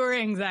of pure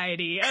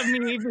anxiety of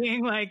me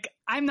being like,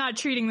 I'm not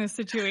treating this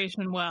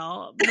situation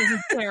well. This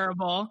is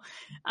terrible.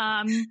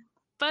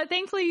 But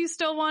thankfully you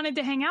still wanted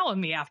to hang out with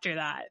me after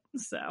that.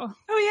 So.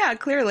 Oh yeah,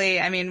 clearly.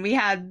 I mean, we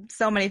had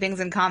so many things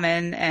in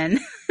common, and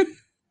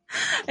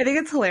I think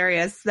it's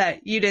hilarious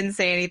that you didn't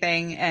say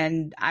anything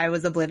and I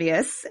was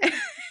oblivious.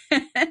 I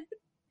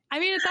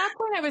mean, at that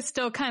point I was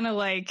still kind of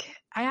I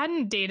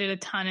hadn't dated a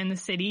ton in the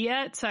city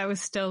yet. So I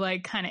was still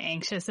kind of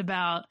anxious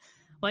about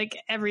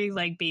every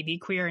baby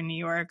queer in New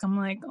York. I'm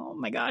like, oh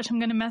my gosh, I'm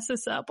going to mess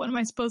this up. What am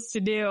I supposed to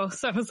do?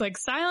 So I was like,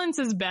 silence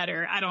is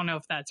better. I don't know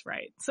if that's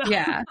right. So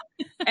yeah.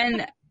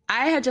 And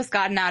I had just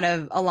gotten out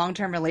of a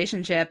long-term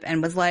relationship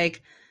and was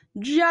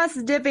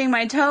just dipping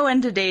my toe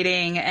into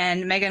dating.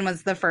 And Megan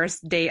was the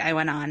first date I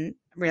went on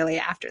really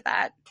after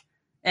that.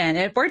 And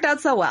it worked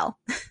out so well.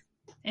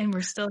 And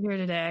we're still here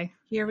today.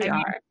 Here we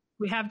are.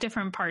 We have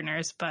different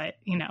partners, but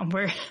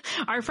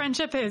our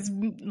friendship has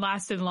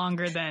lasted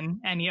longer than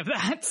any of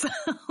that. So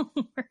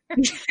we're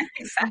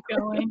exactly.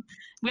 going.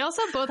 We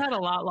also both had a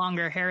lot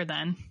longer hair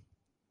then.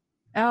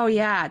 Oh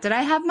yeah. Did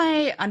I have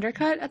my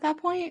undercut at that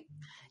point?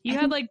 You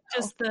had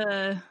just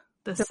the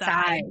the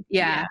side.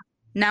 Yeah.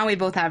 Now we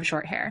both have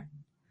short hair.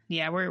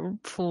 Yeah, we're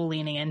full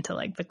leaning into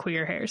like the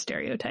queer hair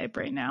stereotype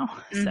right now.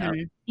 So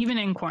even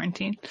in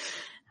quarantine.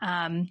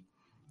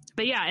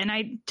 But yeah, and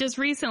I just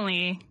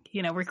recently,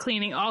 we're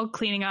cleaning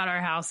out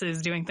our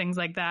houses, doing things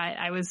like that.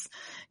 I was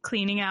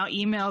cleaning out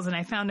emails and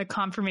I found a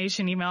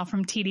confirmation email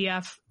from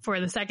TDF for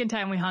the second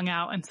time we hung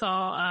out and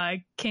saw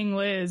King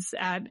Liz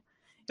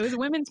it was a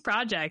women's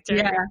project,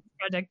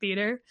 Project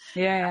Theater.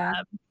 Yeah.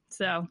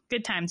 So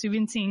good times. We've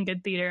been seeing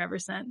good theater ever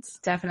since.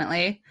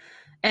 Definitely.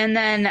 And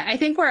then I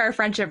think where our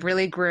friendship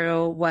really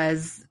grew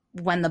was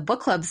when the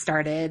book club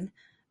started.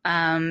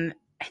 I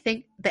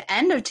think the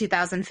end of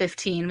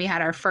 2015, we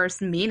had our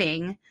first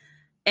meeting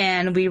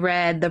and we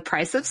read The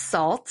Price of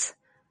Salt,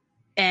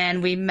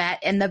 and we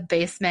met in the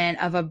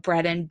basement of a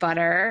bread and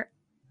butter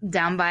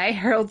down by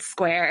Herald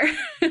Square.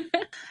 And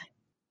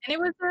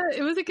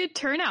it was a good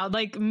turnout.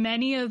 Like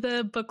many of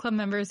the book club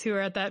members who were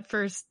at that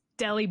first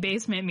deli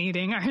basement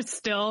meeting are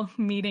still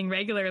meeting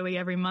regularly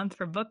every month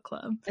for book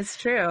club. It's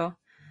true.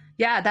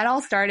 Yeah, that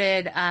all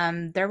started.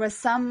 There was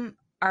some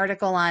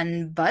article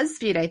on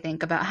BuzzFeed, I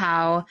think, about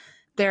how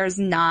there's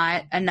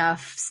not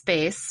enough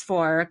space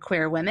for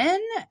queer women.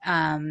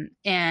 And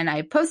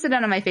I posted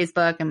it on my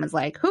Facebook and was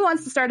like, who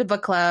wants to start a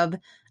book club,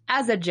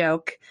 as a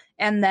joke?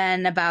 And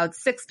then about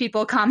 6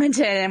 people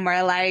commented and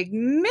were like,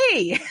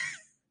 me.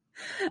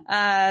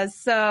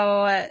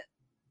 So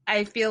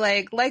I feel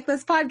like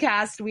this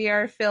podcast, we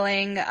are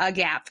filling a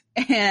gap,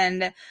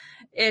 and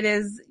it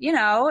is,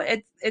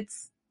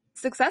 it's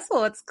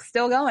successful. It's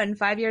still going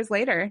 5 years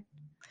later.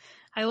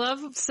 I love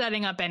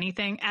setting up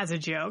anything as a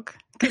joke,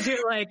 because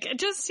you're like,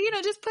 just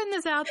putting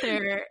this out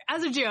there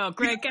as a joke,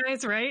 right,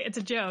 guys? Right? It's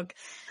a joke.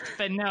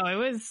 But no, it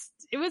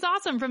was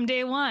awesome from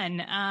day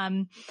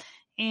one.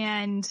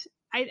 And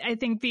I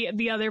think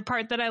the other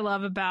part that I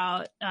love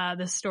about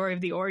the story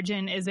of the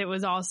origin is it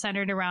was all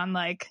centered around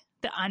like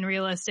the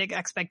unrealistic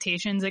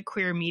expectations that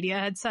queer media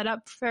had set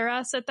up for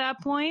us at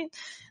that point.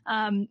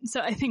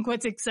 So I think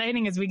what's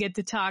exciting is we get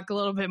to talk a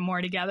little bit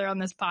more together on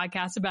this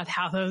podcast about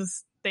how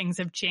those things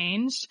have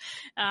changed.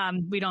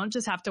 We don't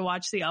just have to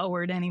watch the L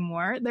Word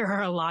anymore. There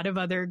are a lot of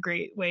other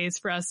great ways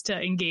for us to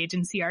engage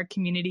and see our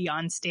community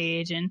on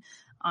stage and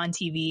on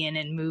TV and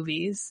in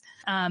movies.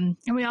 And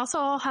we also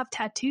all have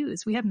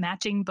tattoos. We have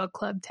matching book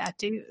club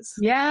tattoos.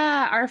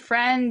 Yeah. Our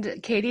friend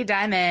Katie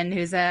Diamond,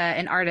 who's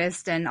an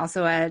artist and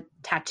also a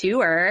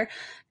tattooer,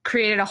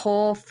 created a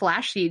whole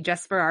flash sheet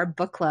just for our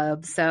book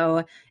club.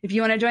 So if you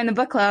want to join the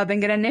book club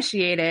and get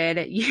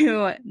initiated,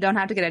 you don't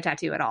have to get a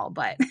tattoo at all,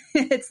 but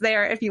it's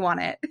there if you want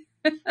it.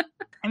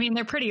 I mean,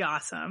 they're pretty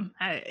awesome.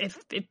 If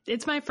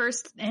it's my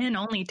first and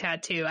only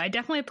tattoo. I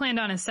definitely planned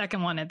on a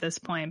second one at this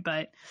point,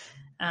 but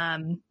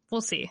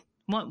we'll see.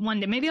 One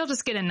day, maybe I'll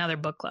just get another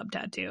book club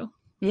tattoo.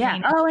 Yeah.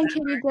 Oh, and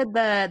Katie did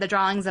the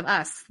drawings of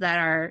us that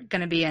are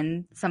going to be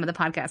in some of the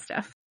podcast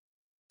stuff.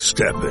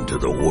 Step into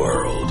the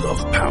world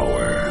of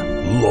power,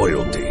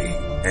 loyalty,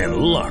 and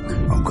luck.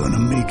 I'm going to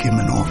make him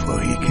an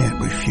offer he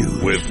can't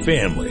refuse. With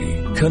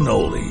family,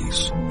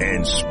 cannolis,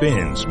 and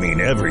spins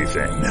mean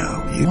everything.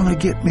 Now, you want to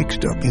get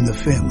mixed up in the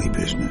family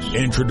business.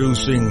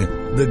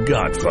 Introducing The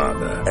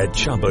Godfather at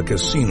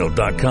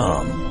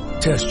ChumbaCasino.com.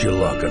 Test your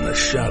luck in the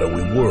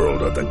shadowy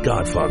world of The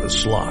Godfather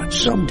slot.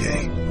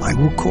 Someday, I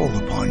will call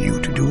upon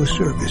you to do a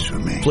service for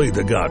me. Play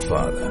The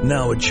Godfather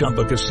now at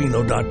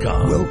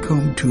ChumbaCasino.com.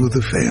 Welcome to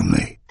the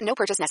family. No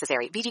purchase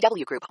necessary.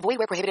 VGW Group. Void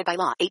where prohibited by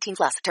law. 18+.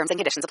 Terms and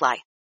conditions apply.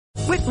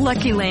 With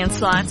Lucky Land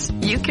Slots,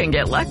 you can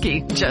get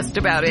lucky just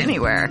about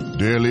anywhere.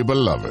 Dearly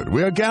beloved,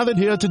 we are gathered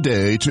here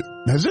today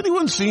to... Has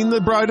anyone seen the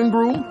bride and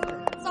groom?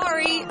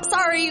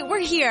 Sorry, we're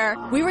here.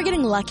 We were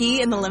getting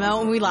lucky in the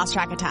limo and we lost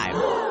track of time.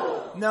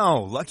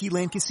 No, Lucky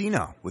Land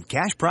Casino, with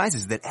cash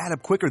prizes that add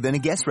up quicker than a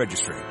guest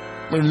registry.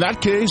 In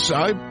that case,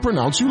 I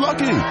pronounce you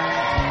lucky.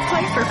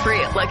 Play for free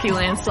at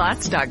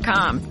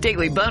LuckyLandSlots.com.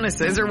 Daily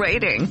bonuses are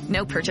waiting.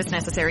 No purchase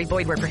necessary.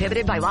 Void where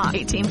prohibited by law.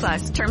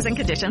 18+. Terms and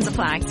conditions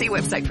apply. See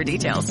website for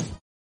details.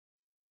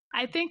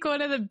 I think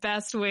one of the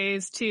best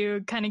ways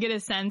to kind of get a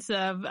sense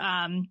of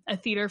a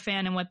theater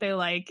fan and what they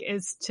like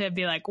is to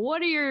be like,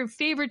 what are your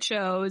favorite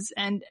shows?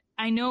 And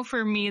I know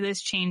for me,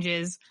 this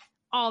changes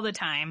all the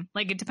time.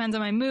 Like, it depends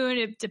on my mood.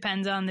 It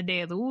depends on the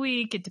day of the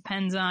week. It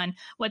depends on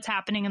what's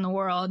happening in the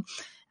world.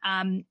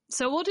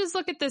 So we'll just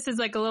look at this as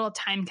like a little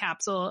time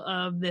capsule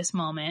of this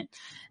moment.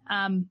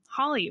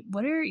 Holly,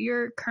 what are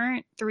your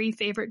current 3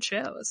 favorite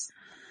shows?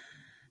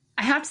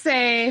 I have to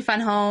say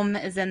Fun Home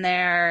is in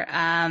there.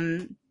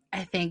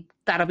 I think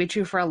that'll be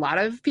true for a lot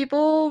of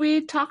people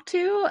we talk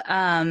to.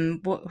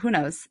 Who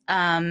knows?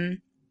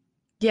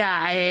 Yeah,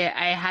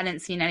 I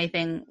hadn't seen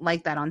anything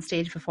like that on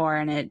stage before,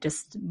 and it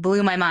just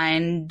blew my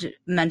mind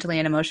mentally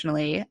and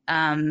emotionally.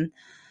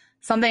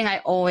 Something I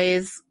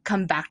always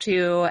come back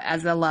to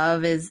as a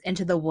love is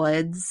Into the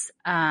Woods.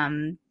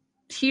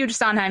 Huge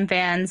Sondheim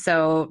fan,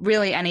 so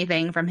really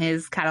anything from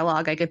his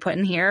catalog I could put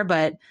in here,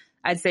 but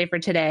I'd say for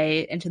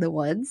today, Into the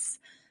Woods.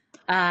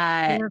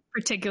 Your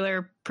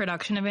particular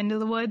production of Into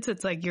the Woods?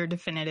 It's like your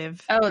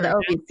definitive. Oh,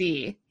 the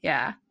OVC.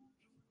 Yeah,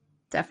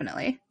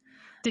 definitely.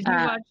 Did you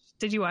watch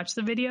Did you watch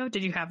the video?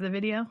 Did you have the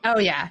video? Oh,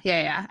 yeah.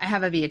 I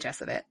have a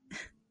VHS of it.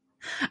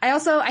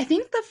 I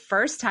think the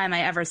first time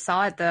I ever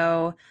saw it,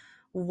 though,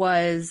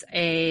 was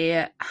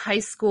a high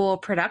school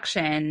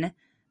production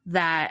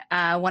that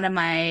one of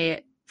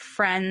my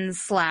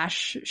friends /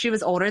 she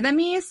was older than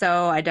me,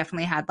 so I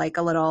definitely had like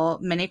a little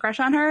mini crush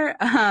on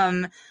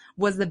her,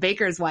 was The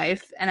Baker's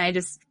Wife. And I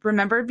just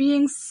remember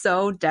being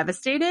so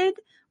devastated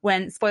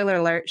when, spoiler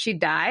alert, she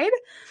died.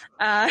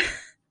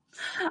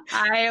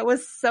 I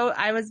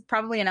was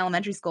probably in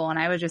elementary school and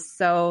I was just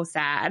so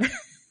sad. If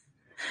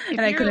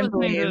and I couldn't listening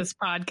believe to this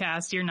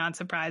podcast, you're not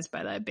surprised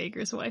by that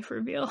Baker's Wife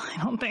reveal,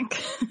 I don't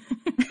think.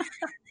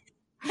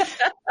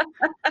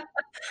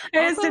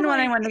 I just didn't want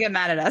anyone to get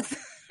mad at us.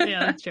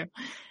 Yeah, that's true.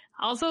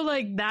 Also,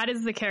 like, that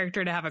is the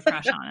character to have a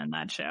crush on in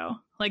that show.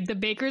 Like, The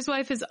Baker's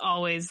Wife is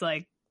always,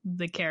 like,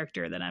 the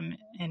character that I'm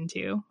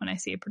into when I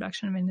see a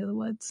production of Into the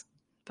Woods.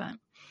 But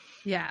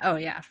yeah, oh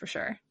yeah, for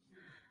sure.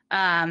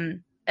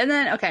 And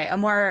then, okay, a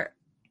more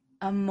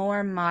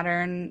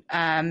modern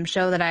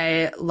show that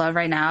I love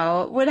right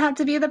now would have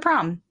to be The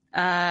Prom.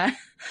 I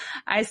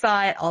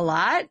saw it a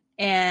lot,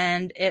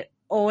 and it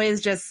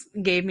always just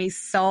gave me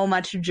so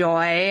much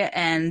joy.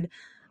 And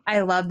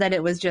I love that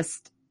it was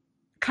just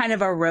kind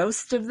of a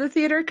roast of the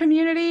theater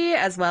community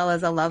as well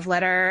as a love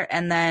letter.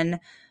 And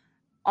then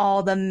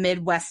all the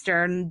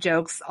Midwestern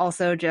jokes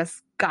also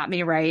just got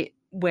me right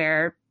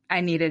where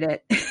I needed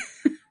it.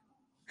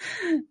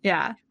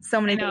 Yeah,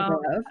 so many things I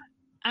love.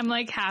 I'm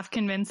like half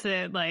convinced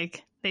that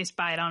like they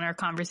spied on our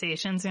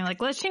conversations and like,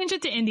 let's change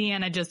it to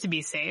Indiana just to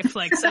be safe.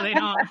 Like, so they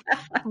don't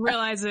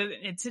realize that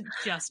it's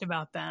just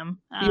about them.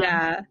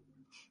 Yeah.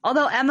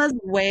 Although Emma's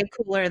way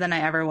cooler than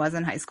I ever was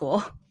in high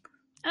school.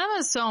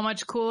 Emma's so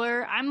much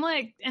cooler. I'm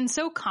like, and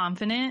so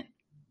confident.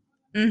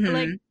 Mm-hmm.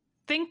 Like,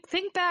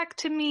 think back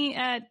to me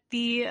at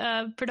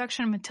the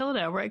production of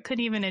Matilda, where I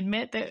couldn't even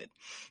admit that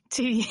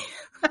to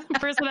the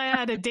person I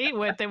had a date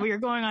with that we were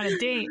going on a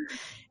date.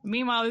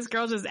 Meanwhile, this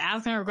girl just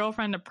asking her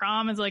girlfriend to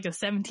prom as like a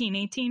 17,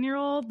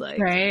 18-year-old. Like,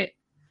 right.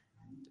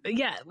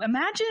 Yeah.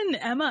 Imagine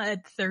Emma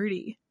at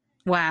 30.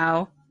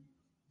 Wow.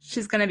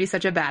 She's going to be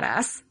such a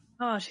badass.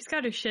 Oh, she's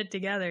got her shit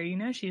together. You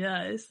know she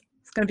does.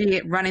 She's going to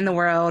be running the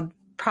world.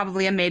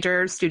 Probably a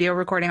major studio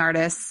recording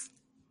artist.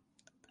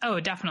 Oh,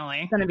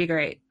 definitely. It's going to be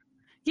great.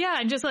 Yeah,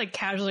 and just like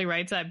casually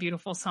writes that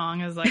beautiful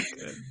song as like,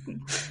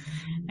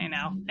 I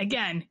know.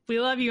 Again, we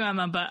love you,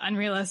 Emma, but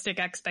unrealistic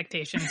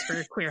expectations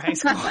for queer high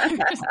schoolers.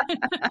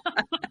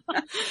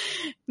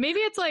 Maybe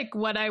it's like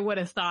what I would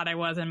have thought I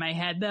was in my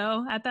head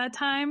though at that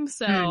time.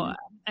 So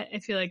I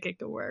feel like it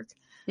could work.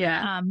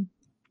 Yeah.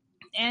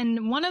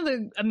 And one of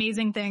the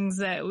amazing things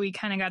that we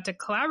kind of got to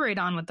collaborate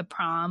on with The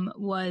Prom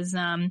was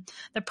The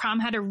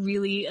Prom had a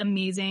really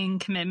amazing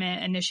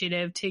commitment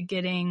initiative to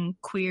getting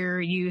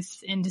queer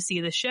youth in to see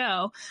the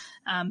show.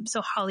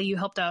 So Holly, you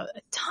helped out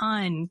a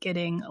ton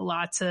getting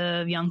lots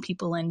of young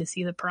people in to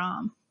see The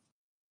Prom.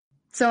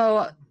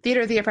 So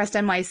Theater of the Oppressed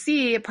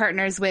NYC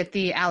partners with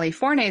the Ali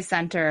Forney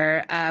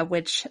Center,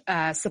 which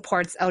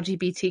supports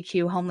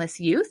LGBTQ homeless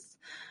youth.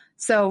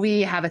 So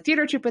we have a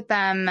theater troupe with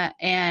them,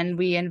 and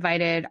we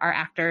invited our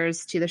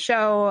actors to the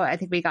show. I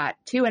think we got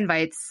 2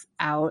 invites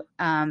out.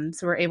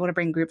 So we're able to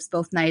bring groups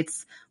both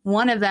nights.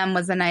 One of them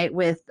was a night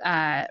with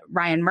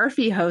Ryan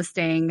Murphy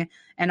hosting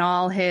and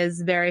all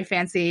his very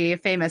fancy,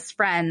 famous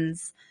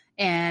friends.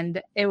 And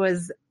it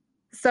was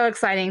so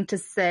exciting to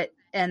sit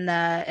in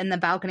the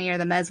balcony or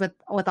the mezz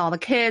with all the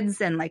kids.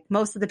 And like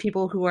most of the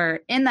people who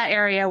were in that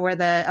area were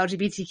the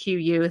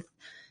LGBTQ youth.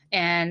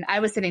 And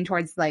I was sitting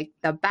towards like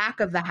the back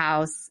of the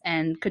house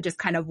and could just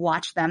kind of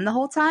watch them the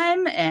whole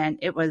time. And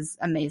it was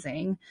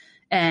amazing.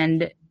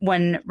 And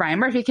when Ryan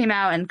Murphy came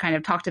out and kind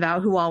of talked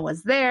about who all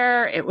was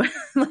there, it was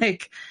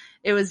like,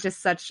 it was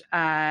just such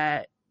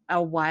a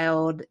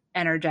wild,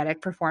 energetic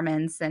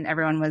performance. And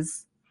everyone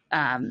was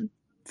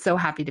so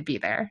happy to be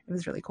there. It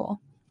was really cool.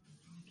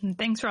 And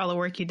thanks for all the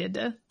work you did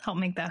to help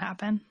make that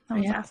happen. That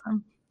was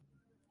awesome.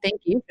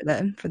 Thank you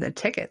for the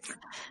tickets.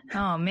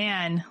 Oh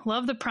man,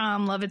 love The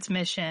Prom, love its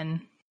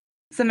mission.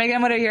 So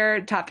Megan, what are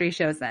your top 3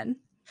 shows then?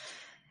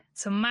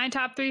 So my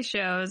top 3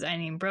 shows, I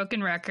mean,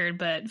 broken record,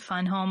 but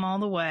Fun Home all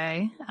the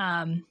way.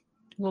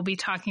 We'll be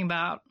talking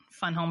about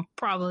Fun Home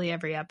probably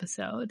every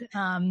episode,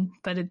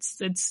 but it's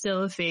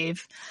still a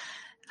fave.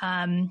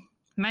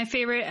 My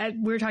favorite,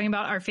 we were talking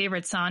about our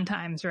favorite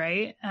Sondheims,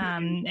 right?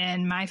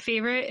 And my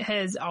favorite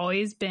has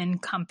always been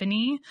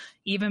Company,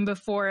 even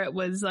before it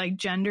was like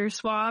gender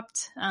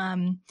swapped.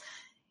 I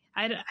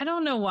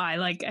don't know why.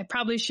 Like, I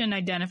probably shouldn't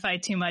identify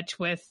too much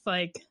with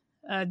like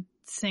a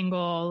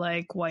single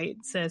like white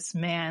cis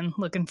man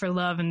looking for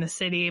love in the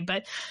city,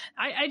 but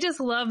I just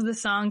love the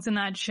songs in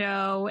that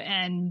show.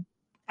 And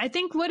I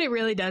think what it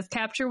really does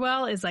capture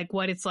well is like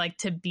what it's like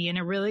to be in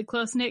a really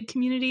close knit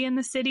community in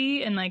the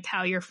city and like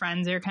how your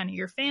friends are kind of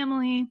your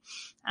family.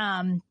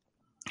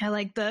 I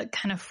like the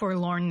kind of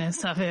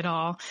forlornness of it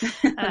all.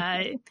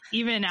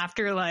 Even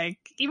after like,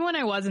 even when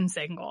I wasn't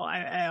single,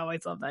 I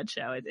always love that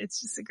show.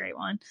 It's just a great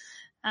one.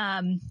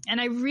 And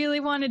I really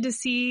wanted to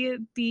see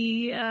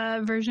the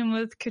version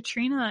with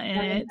Katrina in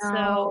it.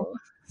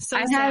 So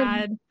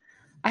sad.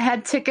 I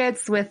had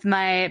tickets with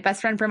my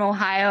best friend from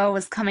Ohio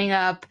was coming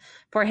up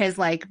for his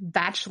like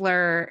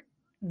bachelor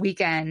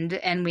weekend,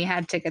 and we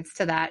had tickets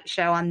to that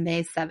show on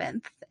May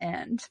 7th,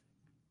 and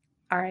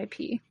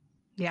RIP.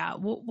 Yeah,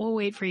 we'll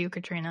wait for you,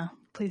 Katrina.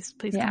 Please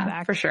come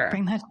back. For sure.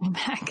 Bring that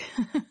back.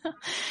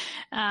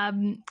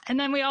 And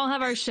then we all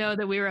have our show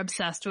that we were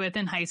obsessed with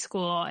in high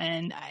school.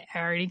 And I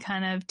already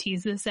kind of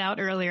teased this out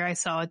earlier. I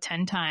saw it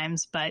 10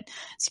 times, but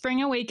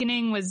Spring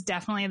Awakening was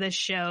definitely the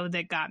show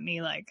that got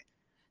me like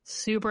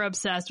super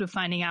obsessed with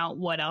finding out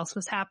what else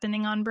was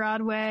happening on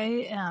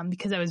Broadway,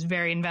 because I was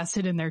very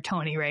invested in their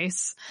Tony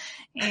race.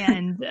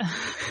 And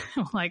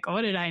like,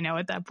 what did I know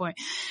at that point?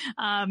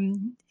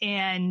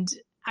 And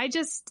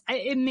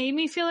it made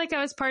me feel like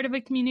I was part of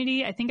a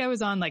community. I think I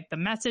was on like the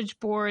message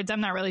boards.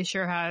 I'm not really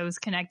sure how I was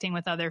connecting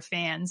with other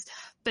fans,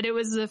 but it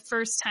was the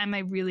first time I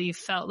really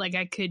felt like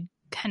I could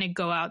kind of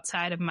go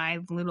outside of my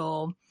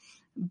little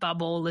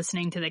bubble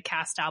listening to the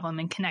cast album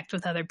and connect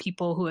with other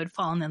people who had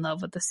fallen in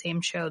love with the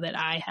same show that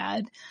I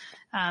had.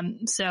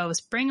 So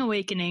Spring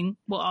Awakening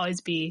will always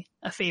be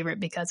a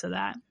favorite because of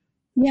that.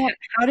 Yeah.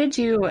 How did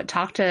you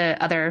talk to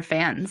other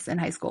fans in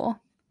high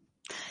school?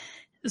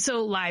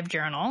 So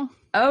LiveJournal.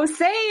 Oh,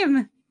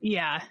 same.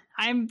 Yeah.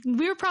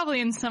 We were probably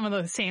in some of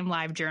the same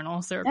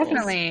LiveJournal circles.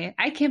 Definitely.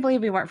 I can't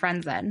believe we weren't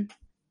friends then.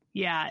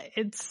 Yeah.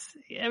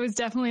 It was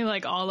definitely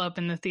like all up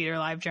in the theater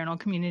LiveJournal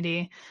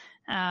community.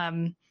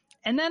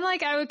 And then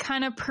like I would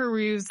kind of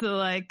peruse the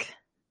like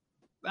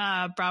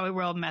Broadway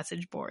World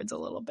message boards a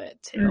little bit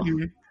too.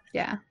 Mm-hmm.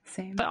 Yeah.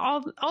 Same. But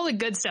all the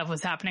good stuff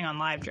was happening on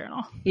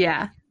LiveJournal.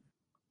 Yeah.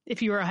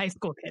 If you were a high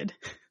school kid.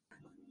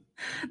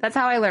 That's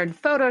how I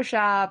learned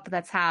Photoshop.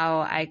 That's how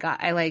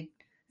I like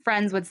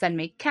friends would send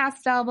me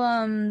cast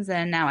albums,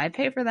 and now I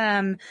pay for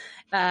them.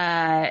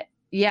 I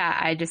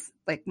just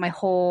like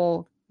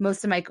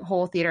most of my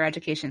whole theater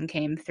education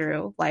came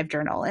through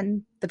LiveJournal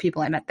and the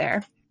people I met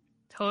there.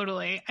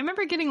 Totally. I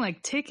remember getting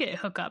like ticket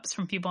hookups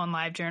from people on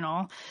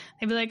LiveJournal.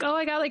 They'd be like, oh,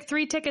 I got like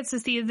 3 tickets to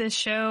see this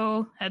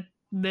show at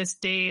this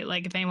date.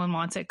 Like if anyone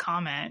wants it,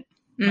 comment.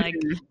 Mm-hmm. Like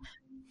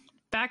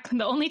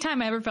the only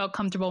time I ever felt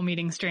comfortable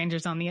meeting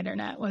strangers on the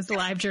internet was the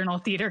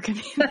LiveJournal theater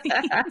community.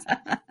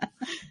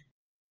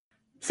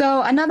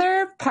 So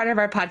another part of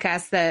our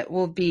podcast that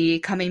will be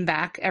coming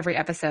back every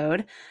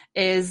episode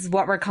is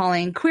what we're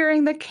calling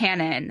Queering the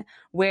Canon,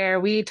 where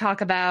we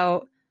talk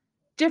about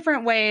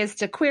different ways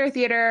to queer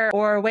theater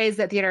or ways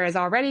that theater is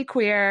already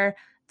queer,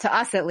 to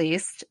us at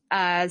least.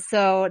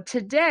 So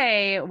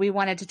today we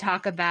wanted to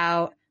talk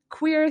about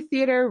queer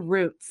theater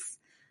roots.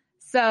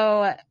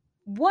 So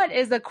what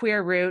is a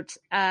queer root?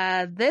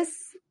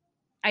 This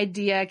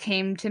idea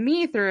came to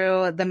me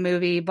through the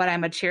movie But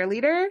I'm a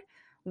Cheerleader,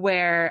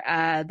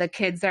 where the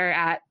kids are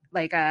at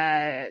like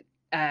a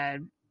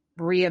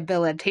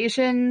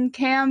rehabilitation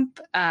camp.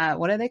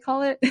 What do they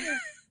call it?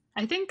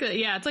 I think,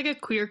 it's like a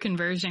queer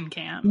conversion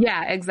camp.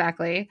 Yeah,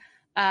 exactly.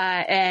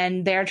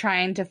 And they're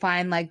trying to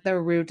find like the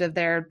root of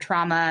their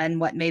trauma and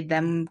what made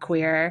them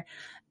queer.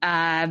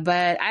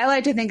 But I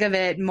like to think of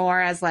it more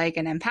as like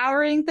an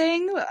empowering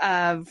thing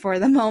for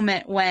the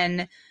moment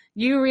when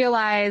you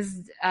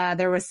realized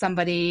there was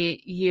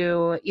somebody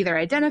you either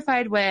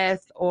identified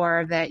with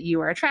or that you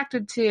were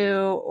attracted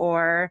to,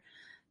 or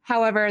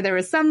however, there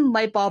was some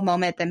light bulb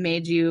moment that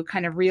made you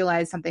kind of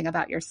realize something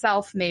about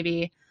yourself,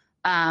 maybe.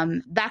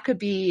 That could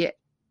be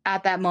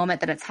at that moment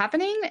that it's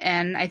happening.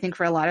 And I think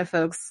for a lot of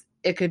folks,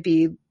 it could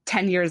be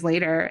 10 years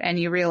later and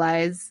you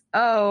realize,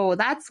 oh,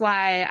 that's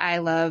why I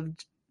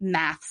loved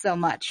math so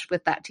much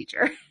with that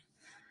teacher.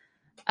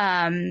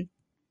 And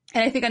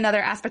I think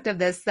another aspect of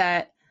this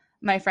that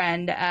my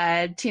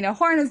friend Tina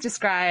Horn has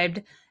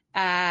described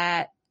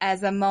as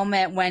a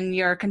moment when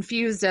you're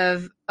confused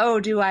of, oh,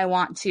 do I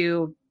want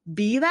to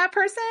be that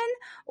person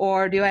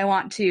or do I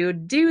want to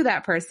do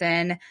that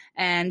person?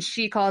 And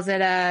she calls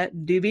it a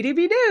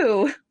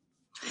doobie-doobie-doo.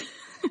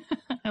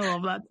 I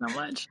love that so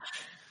much.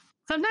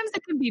 Sometimes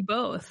it can be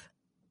both.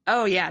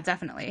 Oh yeah,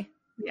 definitely.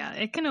 Yeah,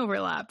 it can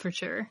overlap for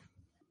sure.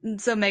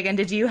 So Megan,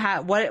 did you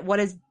have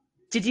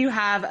did you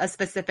have a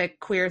specific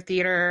queer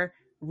theater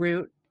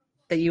route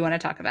that you want to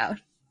talk about?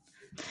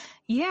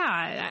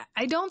 Yeah,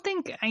 I don't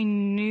think I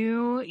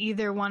knew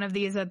either one of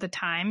these at the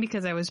time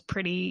because I was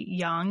pretty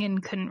young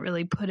and couldn't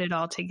really put it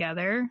all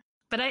together.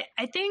 But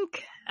I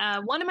think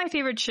one of my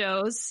favorite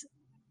shows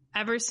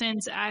ever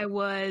since I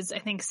was, I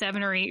think,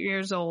 7 or 8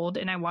 years old,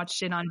 and I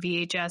watched it on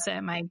VHS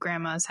at my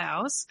grandma's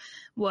house,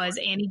 was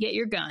Annie Get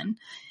Your Gun.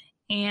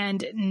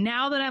 And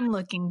now that I'm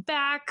looking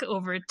back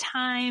over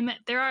time,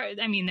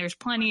 there's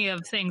plenty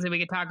of things that we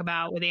could talk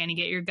about with Annie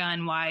Get Your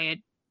Gun, why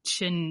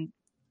it's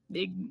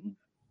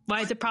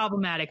a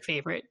problematic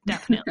favorite,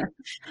 definitely.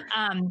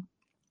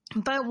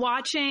 But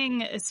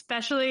watching,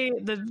 especially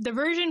the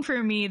version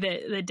for me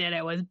that did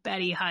it was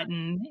Betty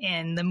Hutton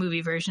in the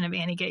movie version of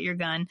Annie Get Your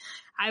Gun.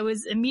 I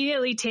was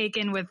immediately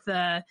taken with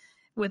the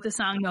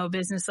song No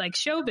Business Like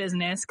Show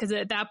Business, because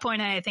at that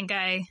point I think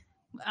I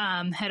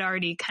had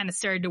already kind of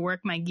started to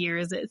work my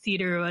gears that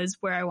theater was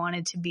where I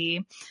wanted to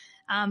be.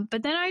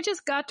 But then I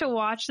just got to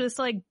watch this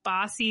like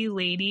bossy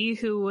lady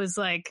who was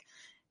like,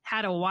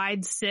 had a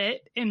wide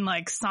sit and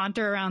like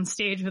saunter around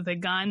stage with a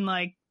gun,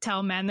 like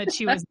tell men that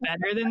she was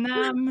better than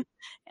them,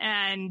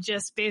 and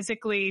just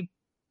basically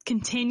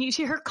continue.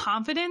 Her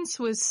confidence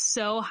was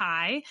so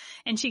high,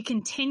 and she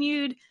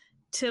continued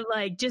to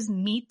like just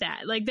meet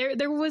that. Like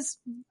there was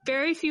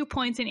very few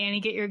points in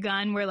Annie Get Your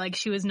Gun where like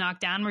she was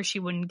knocked down where she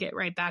wouldn't get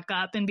right back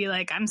up and be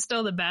like, I'm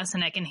still the best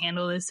and I can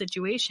handle this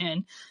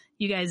situation.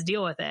 You guys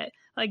deal with it.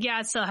 Like, yeah,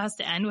 it still has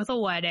to end with a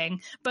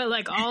wedding, but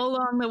like all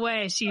along the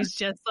way, she's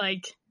just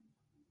like,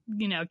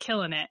 you know,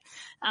 killing it.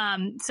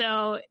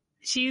 So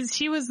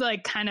she was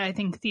like kind of, I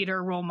think,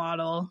 theater role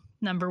model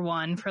number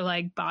one for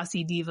like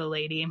bossy diva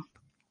lady.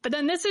 But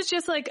then this is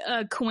just like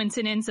a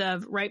coincidence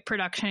of right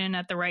production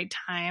at the right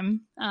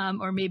time.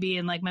 Or maybe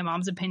in like my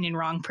mom's opinion,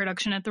 wrong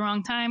production at the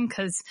wrong time,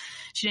 because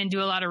she didn't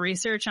do a lot of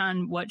research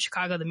on what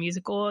Chicago the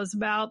Musical is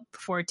about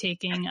before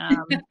taking a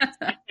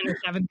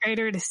 7th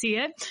grader to see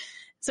it.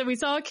 So we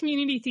saw a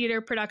community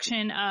theater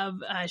production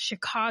of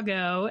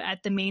Chicago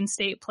at the Maine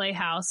State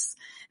Playhouse,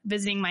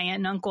 visiting my aunt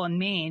and uncle in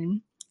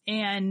Maine.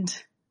 And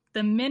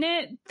the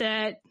minute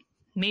that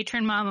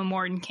Matron Mama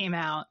Morton came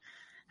out,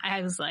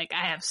 I was like,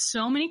 I have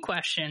so many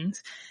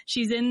questions.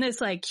 She's in this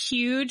like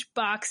huge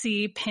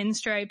boxy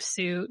pinstripe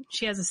suit.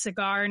 She has a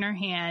cigar in her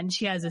hand.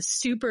 She has a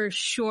super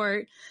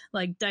short,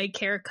 like dyke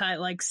haircut,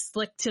 like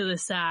slicked to the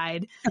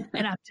side.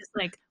 And I'm just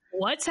like,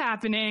 what's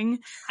happening?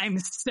 I'm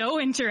so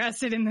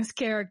interested in this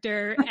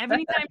character.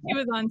 Every time she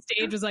was on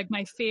stage was like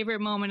my favorite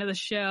moment of the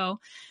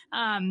show.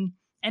 And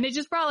it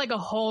just brought like a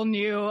whole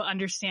new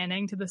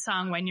understanding to the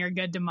song When You're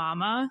Good to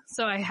Mama.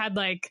 So I had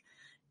like,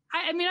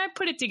 I mean, I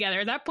put it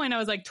together. At that point, I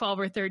was like 12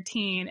 or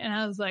 13, and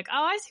I was like,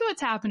 oh, I see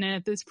what's happening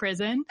at this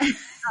prison.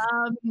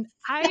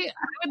 I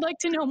would like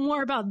to know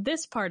more about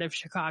this part of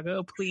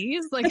Chicago,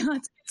 please. Like,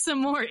 let's get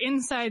some more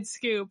inside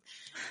scoop.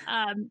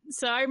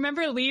 So I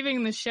remember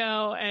leaving the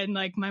show and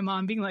like my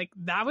mom being like,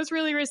 that was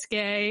really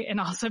risque, and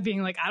also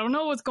being like, I don't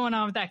know what's going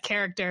on with that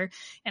character.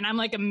 And I'm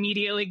like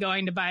immediately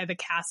going to buy the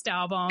Cast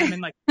album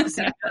and like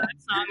listening to that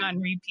song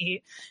on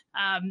repeat.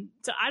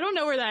 So I don't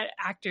know where that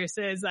actress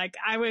is. Like,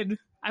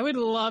 I would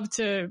love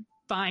to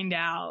find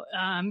out,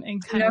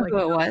 and kind of like, who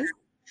it was?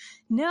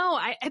 No,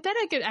 I bet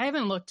I could. I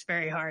haven't looked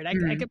very hard. I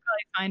could probably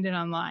find it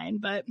online,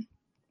 but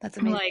that's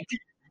amazing. Like,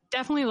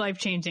 definitely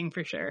life-changing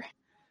for sure.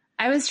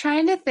 I was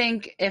trying to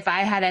think if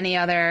I had any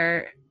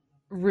other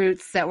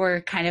roots that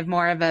were kind of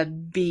more of a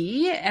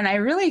B, and I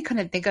really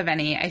couldn't think of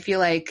any. I feel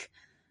like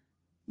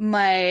I'm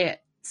an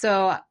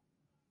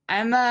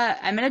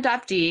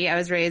adoptee. I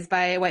was raised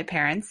by white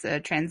parents,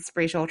 a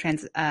transracial,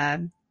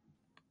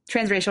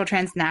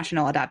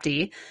 transnational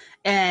adoptee,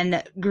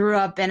 and grew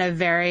up in a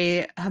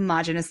very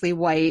homogeneously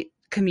white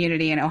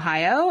community in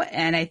Ohio.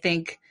 And I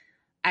think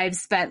I've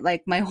spent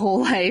like my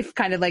whole life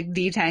kind of like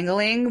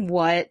detangling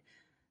what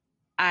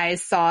I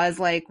saw as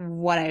like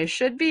what I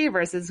should be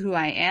versus who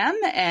I am.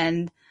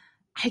 And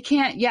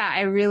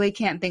I really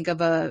can't think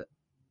of a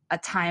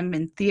time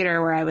in theater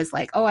where I was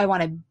like, oh, I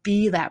want to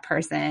be that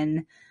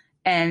person.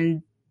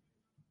 And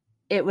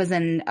it was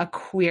in a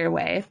queer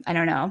way. I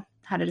don't know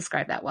how to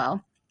describe that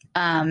well.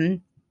 I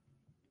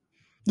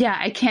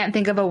can't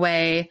think of a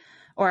way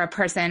or a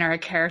person or a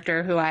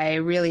character who I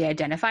really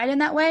identified in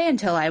that way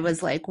until I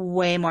was like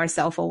way more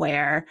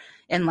self-aware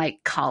in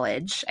like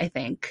college, I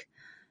think.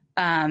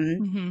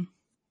 And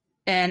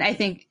I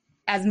think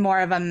as more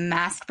of a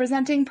mask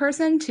presenting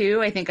person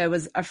too, I think I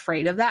was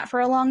afraid of that for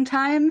a long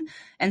time.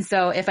 And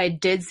so if I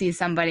did see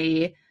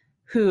somebody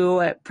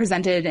who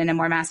presented in a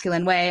more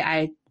masculine way,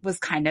 I was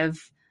kind of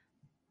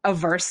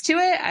averse to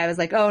it. I was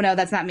like, oh no,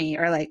 that's not me.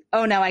 Or like,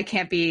 oh no, I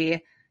can't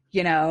be,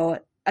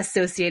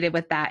 associated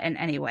with that in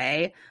any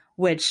way,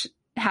 which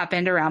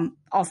happened around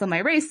also my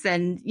race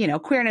and,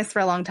 queerness for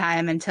a long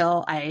time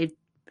until I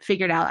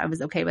figured out I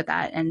was okay with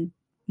that and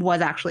was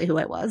actually who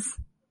I was.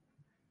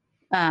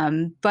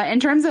 But in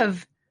terms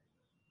of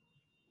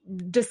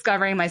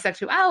discovering my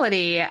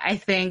sexuality, I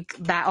think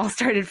that all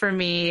started for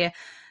me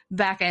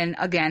back in,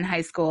 again,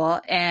 high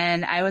school.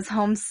 And I was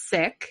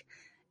homesick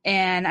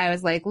and I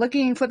was like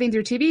flipping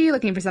through TV,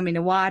 looking for something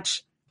to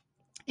watch.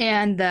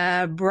 And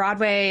the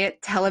Broadway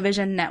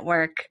television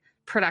network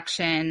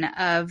production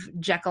of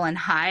Jekyll and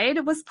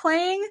Hyde was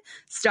playing,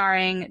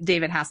 starring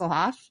David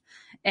Hasselhoff.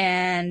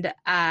 And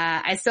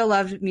I still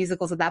loved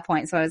musicals at that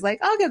point. So I was like,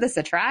 I'll give this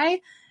a try.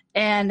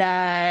 And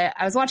I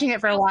was watching it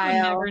for a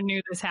while. I never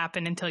knew this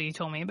happened until you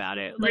told me about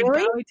it. Like,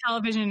 really? Broadway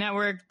television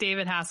network,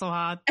 David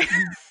Hasselhoff.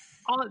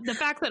 The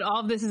fact that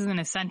all of this is in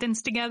a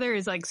sentence together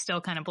is like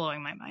still kind of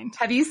blowing my mind.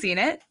 Have you seen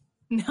it?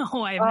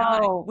 No, I have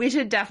not. Oh, we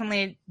should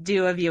definitely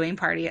do a viewing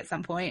party at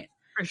some point.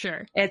 For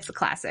sure. It's a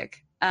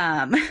classic.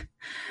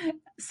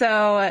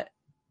 So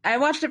I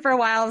watched it for a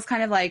while. It was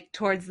kind of like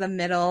towards the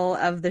middle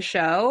of the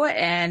show,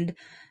 and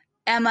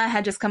Emma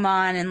had just come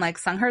on and like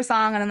sung her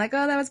song, and I'm like,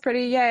 oh, that was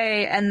pretty,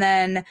 yay. And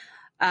then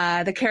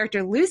the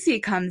character Lucy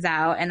comes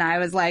out, and I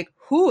was like,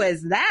 who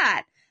is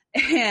that?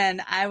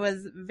 And I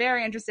was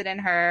very interested in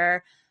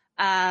her.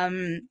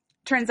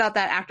 turns out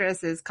that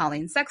actress is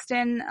Colleen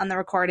Sexton on the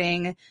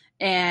recording.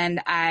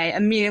 And I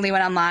immediately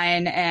went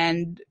online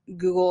and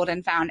Googled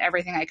and found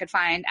everything I could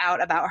find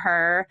out about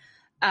her.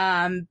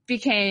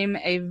 Became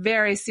a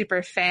very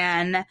super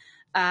fan.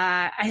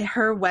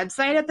 Her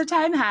website at the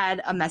time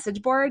had a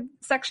message board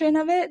section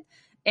of it.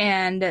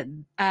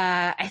 And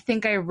I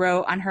think I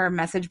wrote on her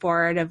message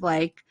board of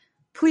like,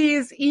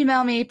 please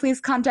email me, please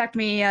contact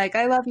me. Like,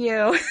 I love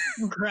you.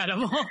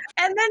 Incredible.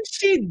 And then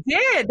she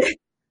did.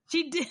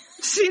 She did.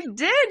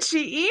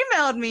 She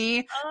emailed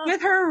me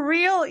with her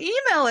real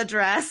email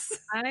address.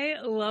 I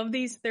love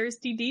these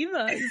thirsty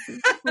divas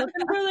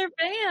looking for their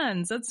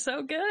fans. That's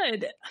so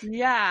good.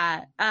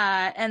 Yeah.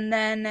 And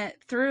then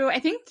through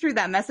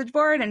that message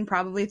board and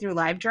probably through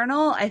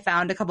LiveJournal, I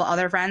found a couple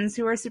other friends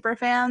who were super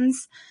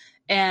fans.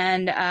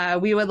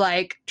 And we would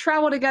like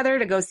travel together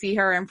to go see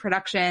her in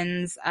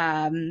productions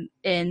in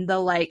the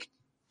like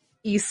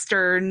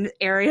eastern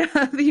area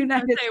of the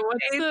United States.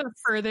 What's the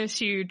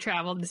furthest you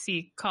traveled to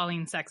see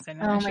Colleen Sexton?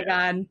 Oh my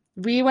God.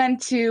 We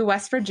went to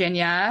West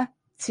Virginia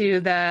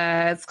to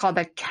it's called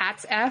the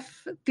Cats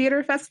F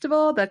Theater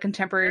Festival, the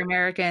Contemporary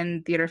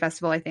American Theater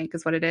Festival, I think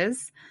is what it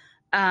is.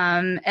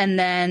 And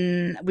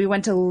then we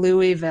went to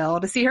Louisville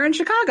to see her in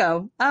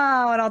Chicago.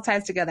 Oh, it all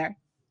ties together.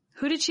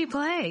 Who did she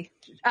play?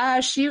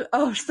 She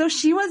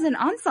was an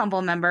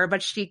ensemble member,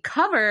 but she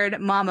covered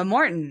Mama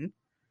Morton.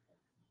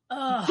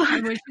 Oh,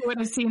 I wish you would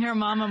have seen her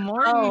Mama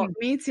Morton. Oh,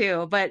 me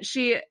too. But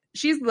she's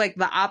like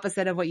the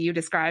opposite of what you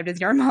described as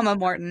your Mama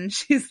Morton.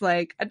 She's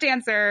like a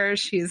dancer.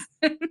 She's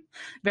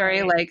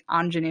very like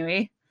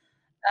ingenue.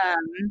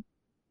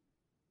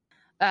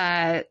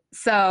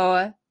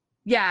 So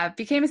yeah,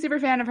 became a super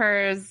fan of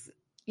hers,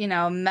 you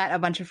know, met a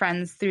bunch of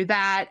friends through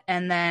that.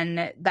 And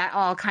then that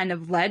all kind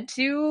of led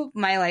to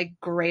my like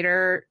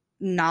greater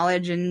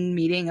knowledge and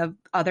meeting of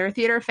other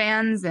theater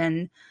fans,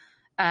 and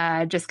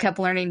just kept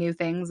learning new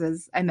things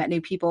as I met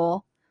new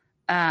people.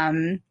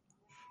 You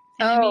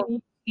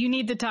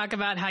need to talk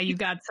about how you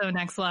got so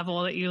next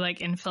level that you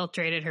like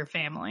infiltrated her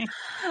family.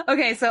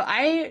 Okay, so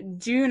I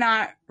do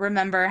not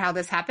remember how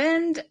this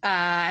happened.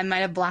 I might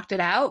have blocked it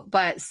out,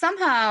 but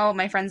somehow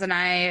my friends and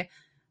I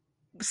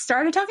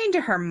started talking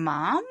to her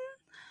mom.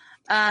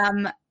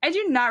 I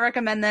do not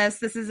recommend this.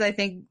 This is, I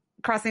think,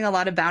 crossing a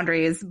lot of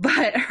boundaries,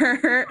 but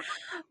her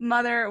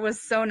mother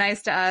was so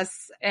nice to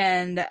us,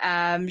 and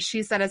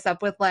she set us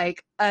up with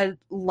like a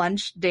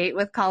lunch date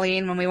with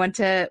Colleen when we went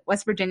to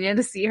West Virginia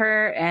to see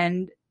her,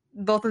 and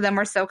both of them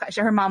were so kind.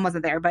 Her mom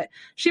wasn't there, but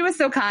she was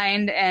so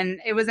kind,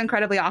 and it was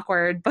incredibly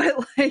awkward, but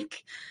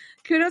like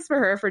kudos for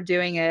her for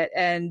doing it.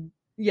 And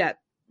yeah,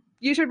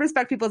 you should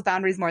respect people's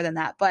boundaries more than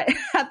that. But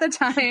at the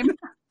time,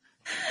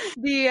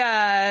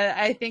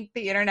 I think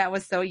the internet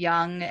was so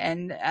young,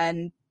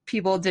 and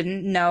people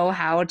didn't know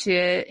how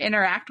to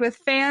interact with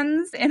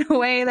fans in a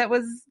way that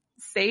was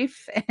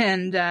safe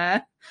and,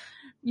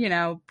 you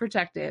know,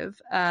 protective.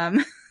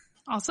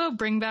 Also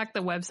bring back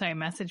the website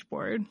message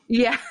board.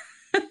 Yeah.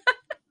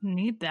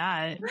 Need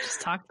that.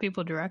 Just talk to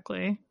people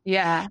directly.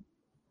 Yeah.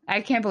 I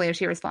can't believe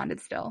she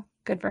responded still.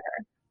 Good for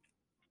her.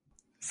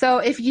 So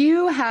if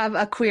you have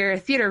a queer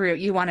theater route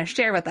you want to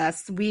share with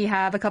us, we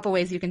have a couple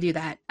ways you can do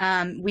that.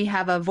 We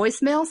have a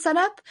voicemail set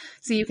up,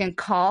 so you can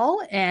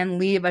call and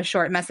leave a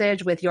short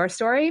message with your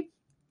story.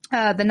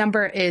 The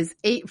number is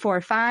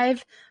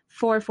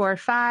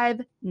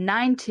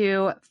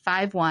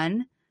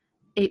 845-445-9251,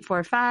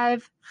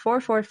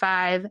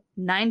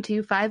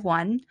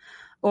 845-445-9251.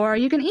 Or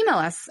you can email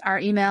us. Our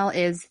email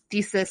is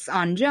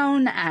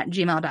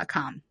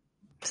thesisonjoan@gmail.com.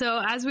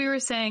 So as we were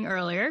saying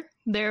earlier,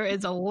 there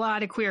is a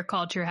lot of queer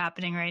culture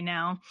happening right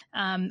now.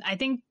 I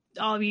think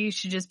all of you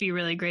should just be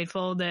really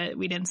grateful that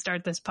we didn't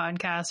start this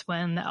podcast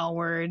when the L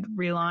Word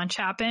relaunch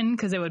happened,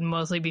 because it would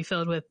mostly be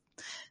filled with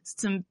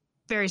some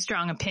very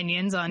strong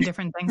opinions on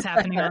different things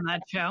happening on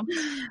that show.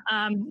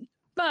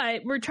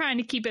 But we're trying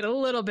to keep it a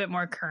little bit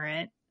more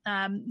current.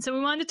 So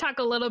we wanted to talk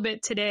a little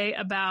bit today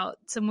about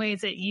some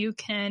ways that you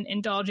can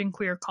indulge in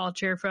queer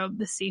culture from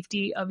the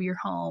safety of your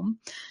home.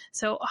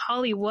 So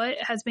Holly, what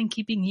has been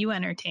keeping you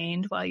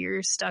entertained while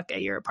you're stuck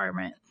at your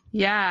apartment?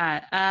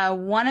 Yeah.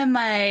 One of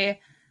my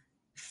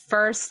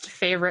first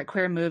favorite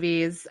queer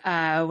movies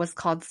was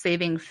called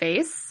Saving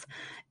Face.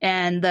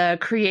 And the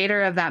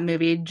creator of that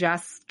movie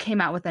just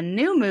came out with a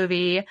new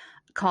movie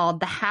called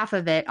The Half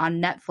of It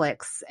on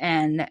Netflix.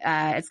 And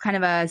it's kind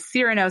of a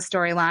Cyrano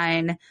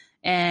storyline,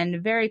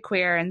 and very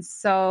queer and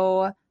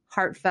so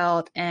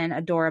heartfelt and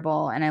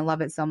adorable. And I love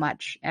it so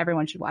much.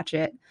 Everyone should watch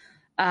it.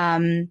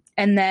 And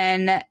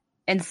then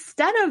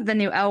instead of the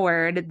new L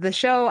Word, the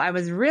show I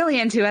was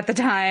really into at the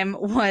time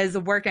was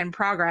Work in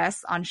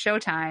Progress on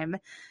Showtime.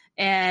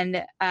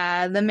 And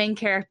the main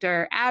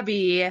character,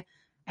 Abby,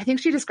 I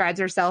think she describes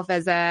herself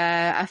as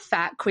a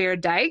fat queer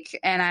dyke.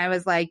 And I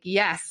was like,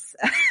 yes,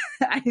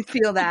 I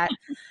feel that.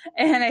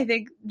 And I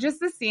think just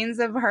the scenes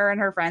of her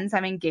and her friends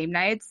having game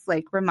nights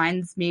like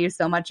reminds me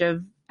so much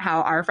of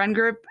how our friend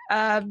group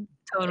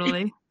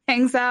totally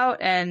hangs out.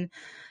 And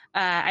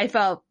I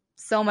felt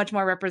so much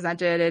more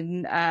represented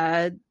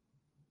and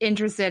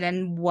interested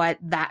in what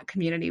that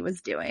community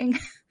was doing.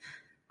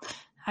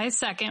 I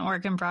second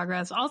work in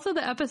progress. Also,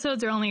 the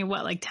episodes are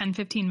only, 10,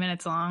 15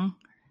 minutes long?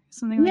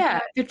 Something like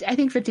that? Yeah, I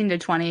think 15 to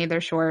 20.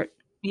 They're short.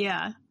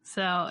 Yeah.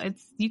 So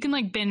you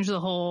can binge the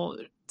whole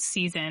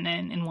season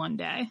in one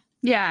day.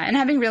 Yeah, and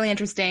having really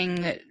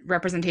interesting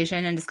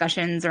representation and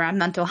discussions around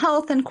mental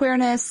health and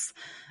queerness,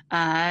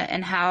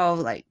 and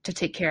how to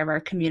take care of our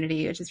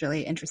community, which is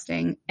really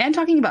interesting. And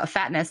talking about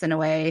fatness in a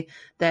way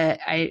that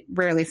I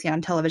rarely see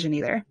on television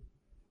either.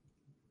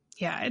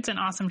 Yeah, it's an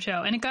awesome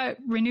show. And it got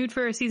renewed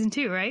for season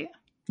 2, right?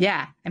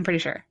 Yeah, I'm pretty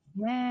sure.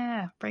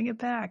 Yeah, bring it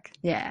back.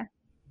 Yeah.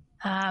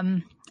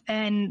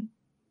 And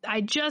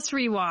I just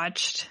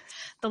rewatched,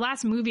 the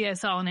last movie I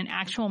saw in an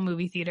actual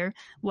movie theater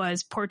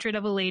was Portrait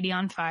of a Lady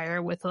on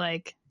Fire with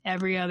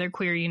every other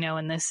queer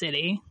in this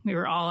city. We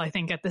were all, I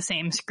think, at the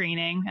same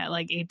screening at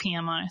 8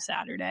 p.m. on a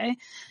Saturday.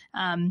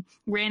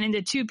 Ran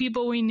into 2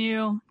 people we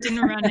knew, didn't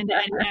run into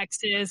any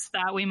exes,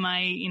 thought we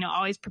might,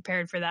 always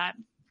prepared for that.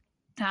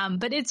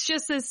 But it's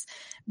just this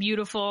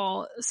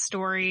beautiful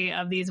story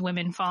of these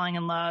women falling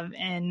in love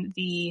in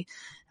the,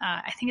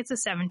 I think it's the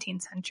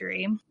 17th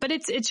century, but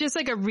it's just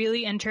a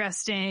really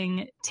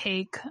interesting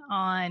take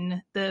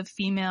on the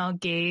female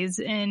gaze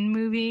in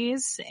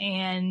movies,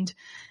 and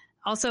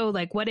also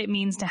what it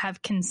means to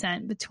have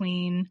consent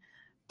between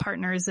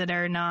partners that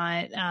are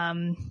not,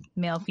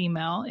 male,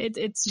 female.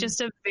 It's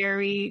just a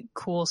very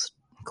cool.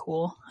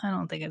 I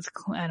don't think it's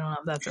cool. I don't know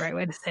if that's the right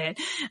way to say it.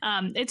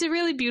 It's a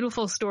really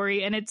beautiful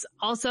story, and it's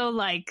also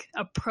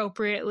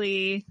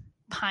appropriately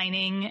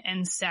pining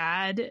and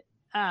sad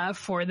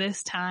for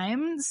this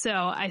time. So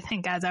I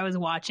think as I was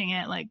watching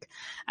it,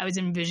 I was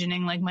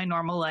envisioning my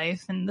normal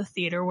life in the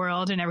theater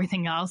world and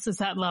everything else as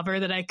that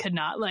lover that I could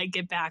not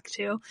get back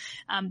to.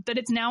 But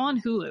it's now on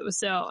Hulu,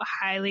 so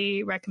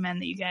highly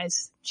recommend that you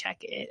guys check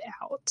it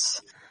out.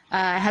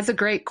 It has a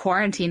great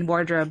quarantine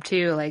wardrobe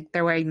too.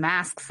 They're wearing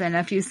masks in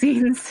a few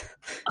scenes.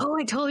 Oh,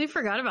 I totally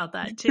forgot about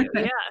that too.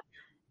 Yeah.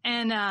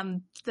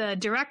 And the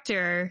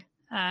director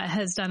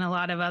has done a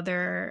lot of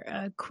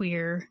other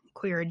queer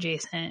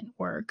adjacent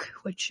work,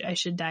 which I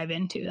should dive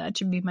into. That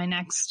should be my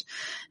next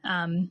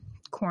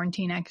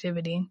quarantine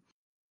activity.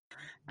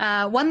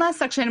 One last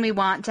section we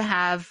want to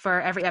have for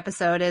every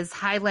episode is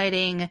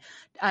highlighting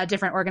a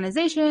different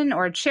organization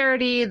or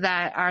charity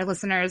that our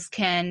listeners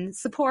can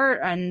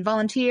support and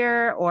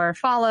volunteer or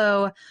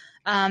follow.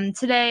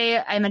 Today,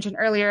 I mentioned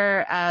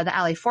earlier the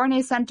Ali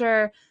Forney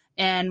Center,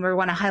 and we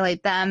want to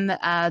highlight them.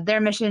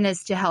 Their mission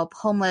is to help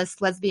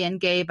homeless, lesbian,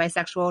 gay,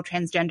 bisexual,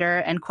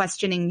 transgender, and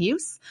questioning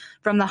youth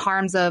from the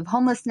harms of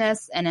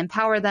homelessness and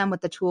empower them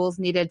with the tools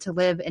needed to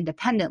live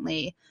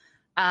independently.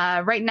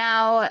 Right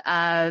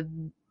now,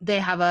 they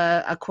have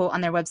a quote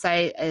on their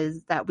website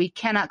is that we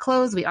cannot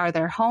close, we are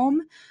their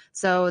home.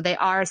 So they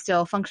are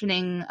still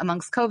functioning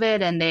amongst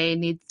COVID, and they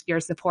need your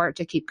support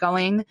to keep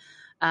going.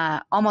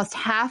 Almost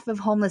half of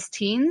homeless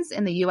teens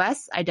in the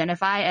U.S.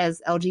 identify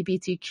as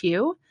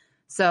LGBTQ.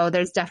 So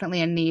there's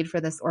definitely a need for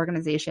this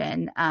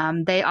organization.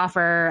 They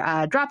offer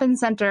a drop-in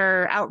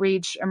center,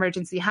 outreach,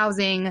 emergency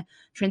housing,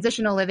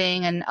 transitional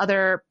living, and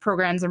other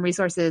programs and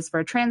resources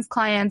for trans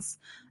clients,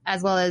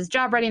 as well as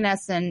job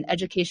readiness and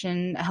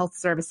education health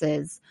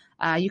services.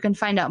 You can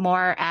find out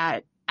more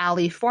at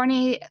Ali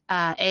Forney,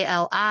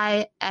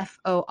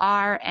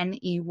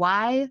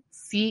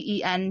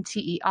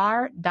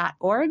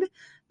 AliForneyCenter.org,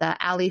 the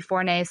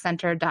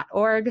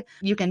AliForneyCenter.org.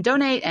 You can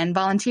donate and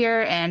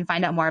volunteer and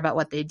find out more about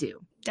what they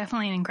do.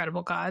 Definitely an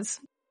incredible cause.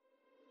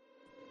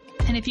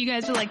 And if you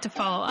guys would like to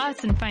follow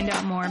us and find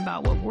out more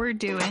about what we're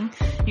doing,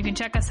 you can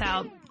check us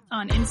out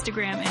on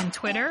Instagram and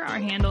Twitter. Our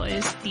handle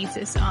is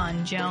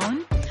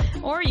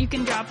ThesisOnJoan. Or you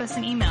can drop us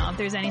an email if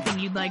there's anything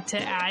you'd like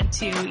to add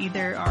to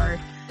either our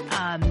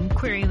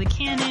Query the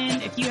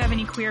Canon. If you have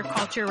any queer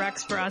culture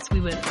recs for us, we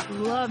would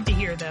love to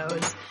hear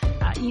those.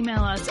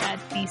 Email us at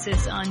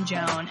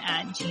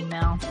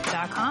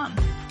thesisonjoan@gmail.com.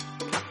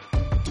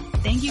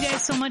 Thank you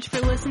guys so much for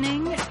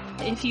listening.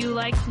 If you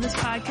liked this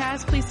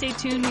podcast, please stay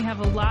tuned. We have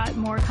a lot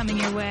more coming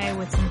your way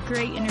with some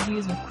great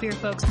interviews with queer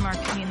folks from our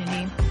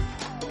community.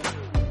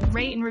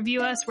 Rate and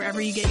review us wherever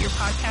you get your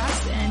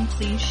podcasts, and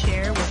please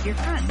share with your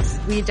friends.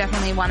 We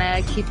definitely want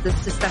to keep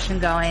this discussion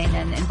going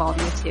and involve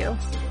you too.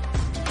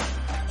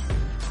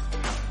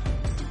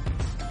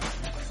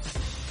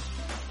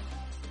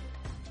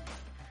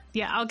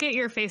 Yeah, I'll get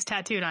your face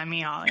tattooed on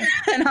me, Holly.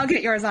 And I'll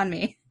get yours on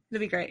me. It'll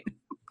be great.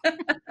 As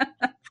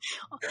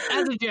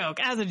a joke.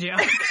 Stay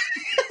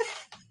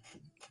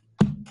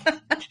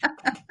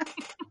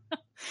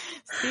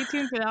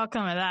tuned for the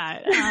outcome of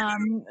that.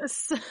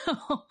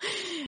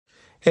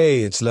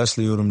 Hey, it's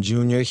Leslie Odom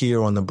Jr.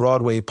 here on the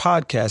Broadway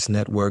Podcast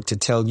Network to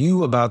tell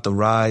you about the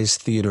Rise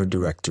Theater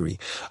Directory,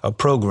 a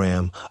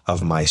program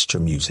of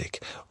Maestro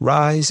Music.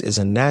 Rise is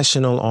a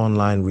national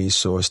online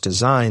resource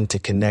designed to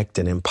connect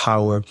and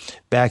empower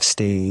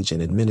backstage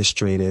and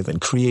administrative and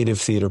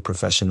creative theater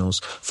professionals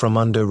from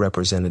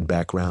underrepresented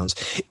backgrounds.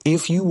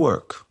 If you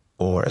work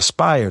or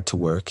aspire to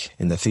work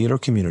in the theater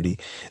community,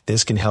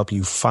 this can help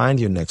you find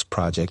your next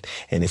project.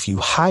 And if you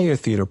hire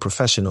theater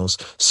professionals,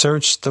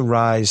 search the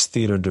Rise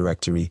Theater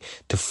directory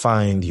to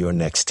find your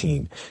next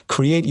team.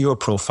 Create your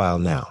profile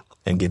now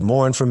and get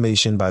more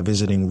information by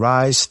visiting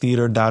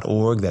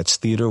risetheater.org. That's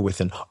theater with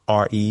an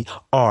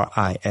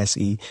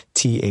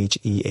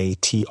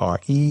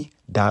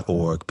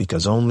RERISETHEATRE.org,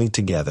 because only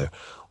together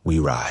we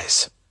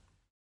rise.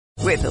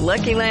 With the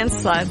Lucky Land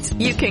Slots,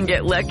 you can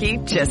get lucky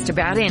just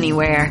about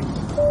anywhere.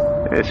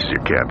 This is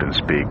your captain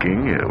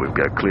speaking. We've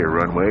got clear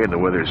runway and the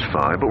weather's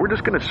fine, but we're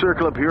just going to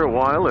circle up here a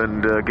while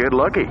and get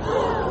lucky.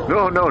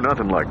 No,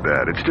 nothing like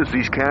that. It's just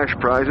these cash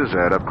prizes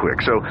add up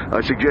quick. So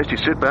I suggest you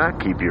sit back,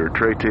 keep your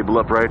tray table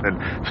upright, and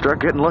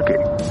start getting lucky.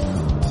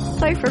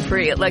 Play for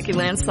free at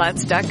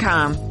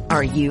LuckyLandSlots.com.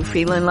 Are you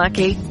feeling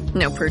lucky?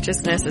 No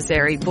purchase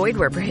necessary. Void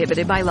where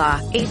prohibited by law.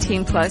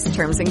 18+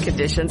 terms and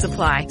conditions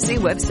apply. See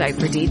website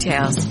for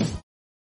details.